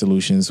Alchemic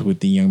Solutions with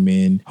the young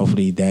men.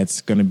 Hopefully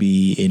that's gonna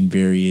be in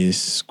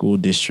various school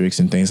districts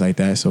and things like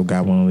that. So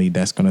God willing,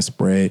 that's going to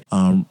spread.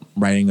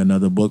 Writing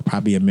another book,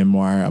 probably a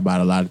memoir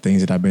about a lot of things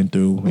that I've been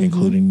through,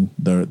 including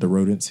the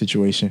rodent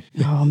situation.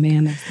 Oh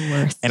man, that's the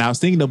worst. And I was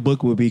thinking the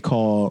book would be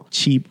called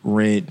Cheap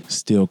Rent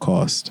Still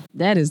Cost.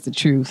 That is the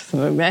truth.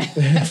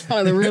 That's one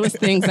of the realest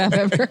things I've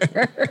ever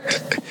heard.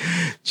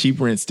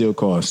 Cheap Rent Still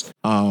Cost.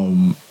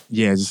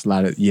 Yeah, just a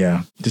lot of,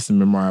 just a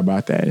memoir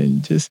about that,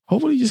 and just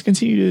hopefully just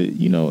continue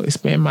to,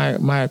 expand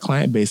my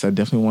client base. I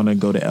definitely want to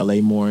go to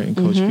LA more and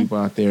coach people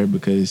out there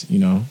because,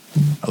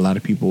 a lot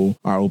of people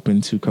are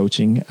open to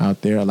coaching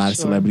out there. A lot of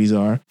celebrities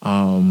are,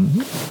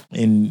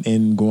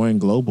 and going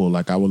global.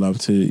 Like I would love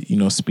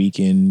to, speak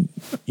in,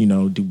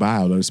 Dubai.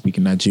 I would love to speak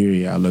in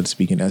Nigeria. I would love to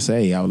speak in SA.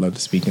 I would love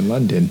to speak in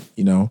London,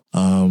 and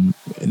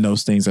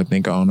those things I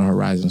think are on the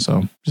horizon.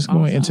 So just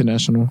going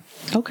international.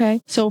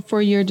 Okay. So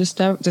for your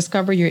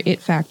Discover Your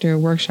It Factor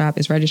workshop,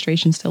 is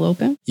registration still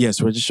open?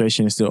 Yes,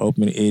 registration is still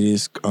open. It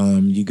is,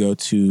 you go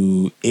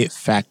to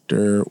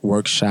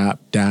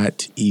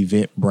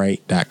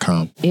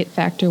itfactorworkshop.eventbrite.com.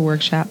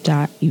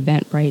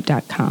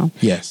 itfactorworkshop.eventbrite.com.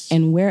 Yes.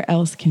 And where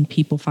else can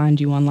people find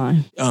you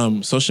online?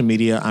 Social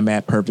media, I'm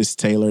at Purvis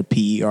Taylor,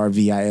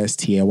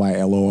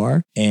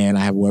 PervisTaylor, and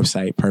I have a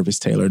website,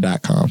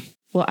 PurvisTaylor.com.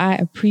 Well, I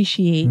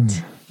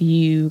appreciate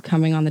you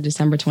coming on the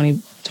December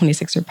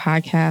 2026er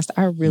podcast.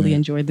 I really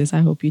enjoyed this.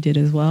 I hope you did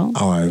as well.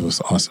 Oh, it was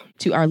awesome.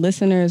 To our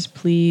listeners,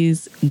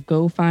 please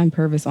go find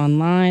Purvis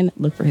online.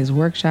 Look for his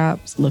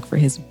workshops. Look for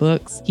his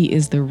books. He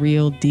is the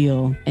real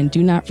deal. And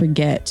do not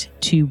forget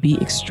to be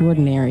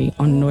extraordinary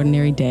on an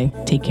ordinary day.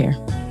 Take care.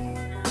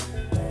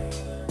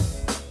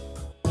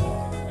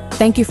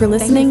 Thank you for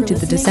listening to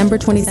the December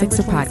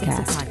 26er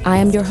podcast. I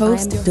am your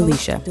host,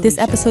 Delisha. This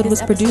episode was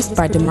produced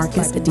by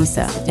DeMarcus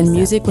Adisa, and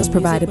music was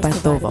provided by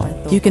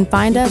Thovo. You can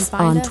find us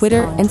on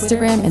Twitter,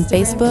 Instagram, and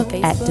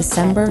Facebook at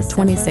December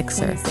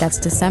 26er. That's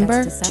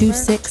December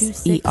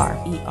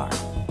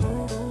 26ER.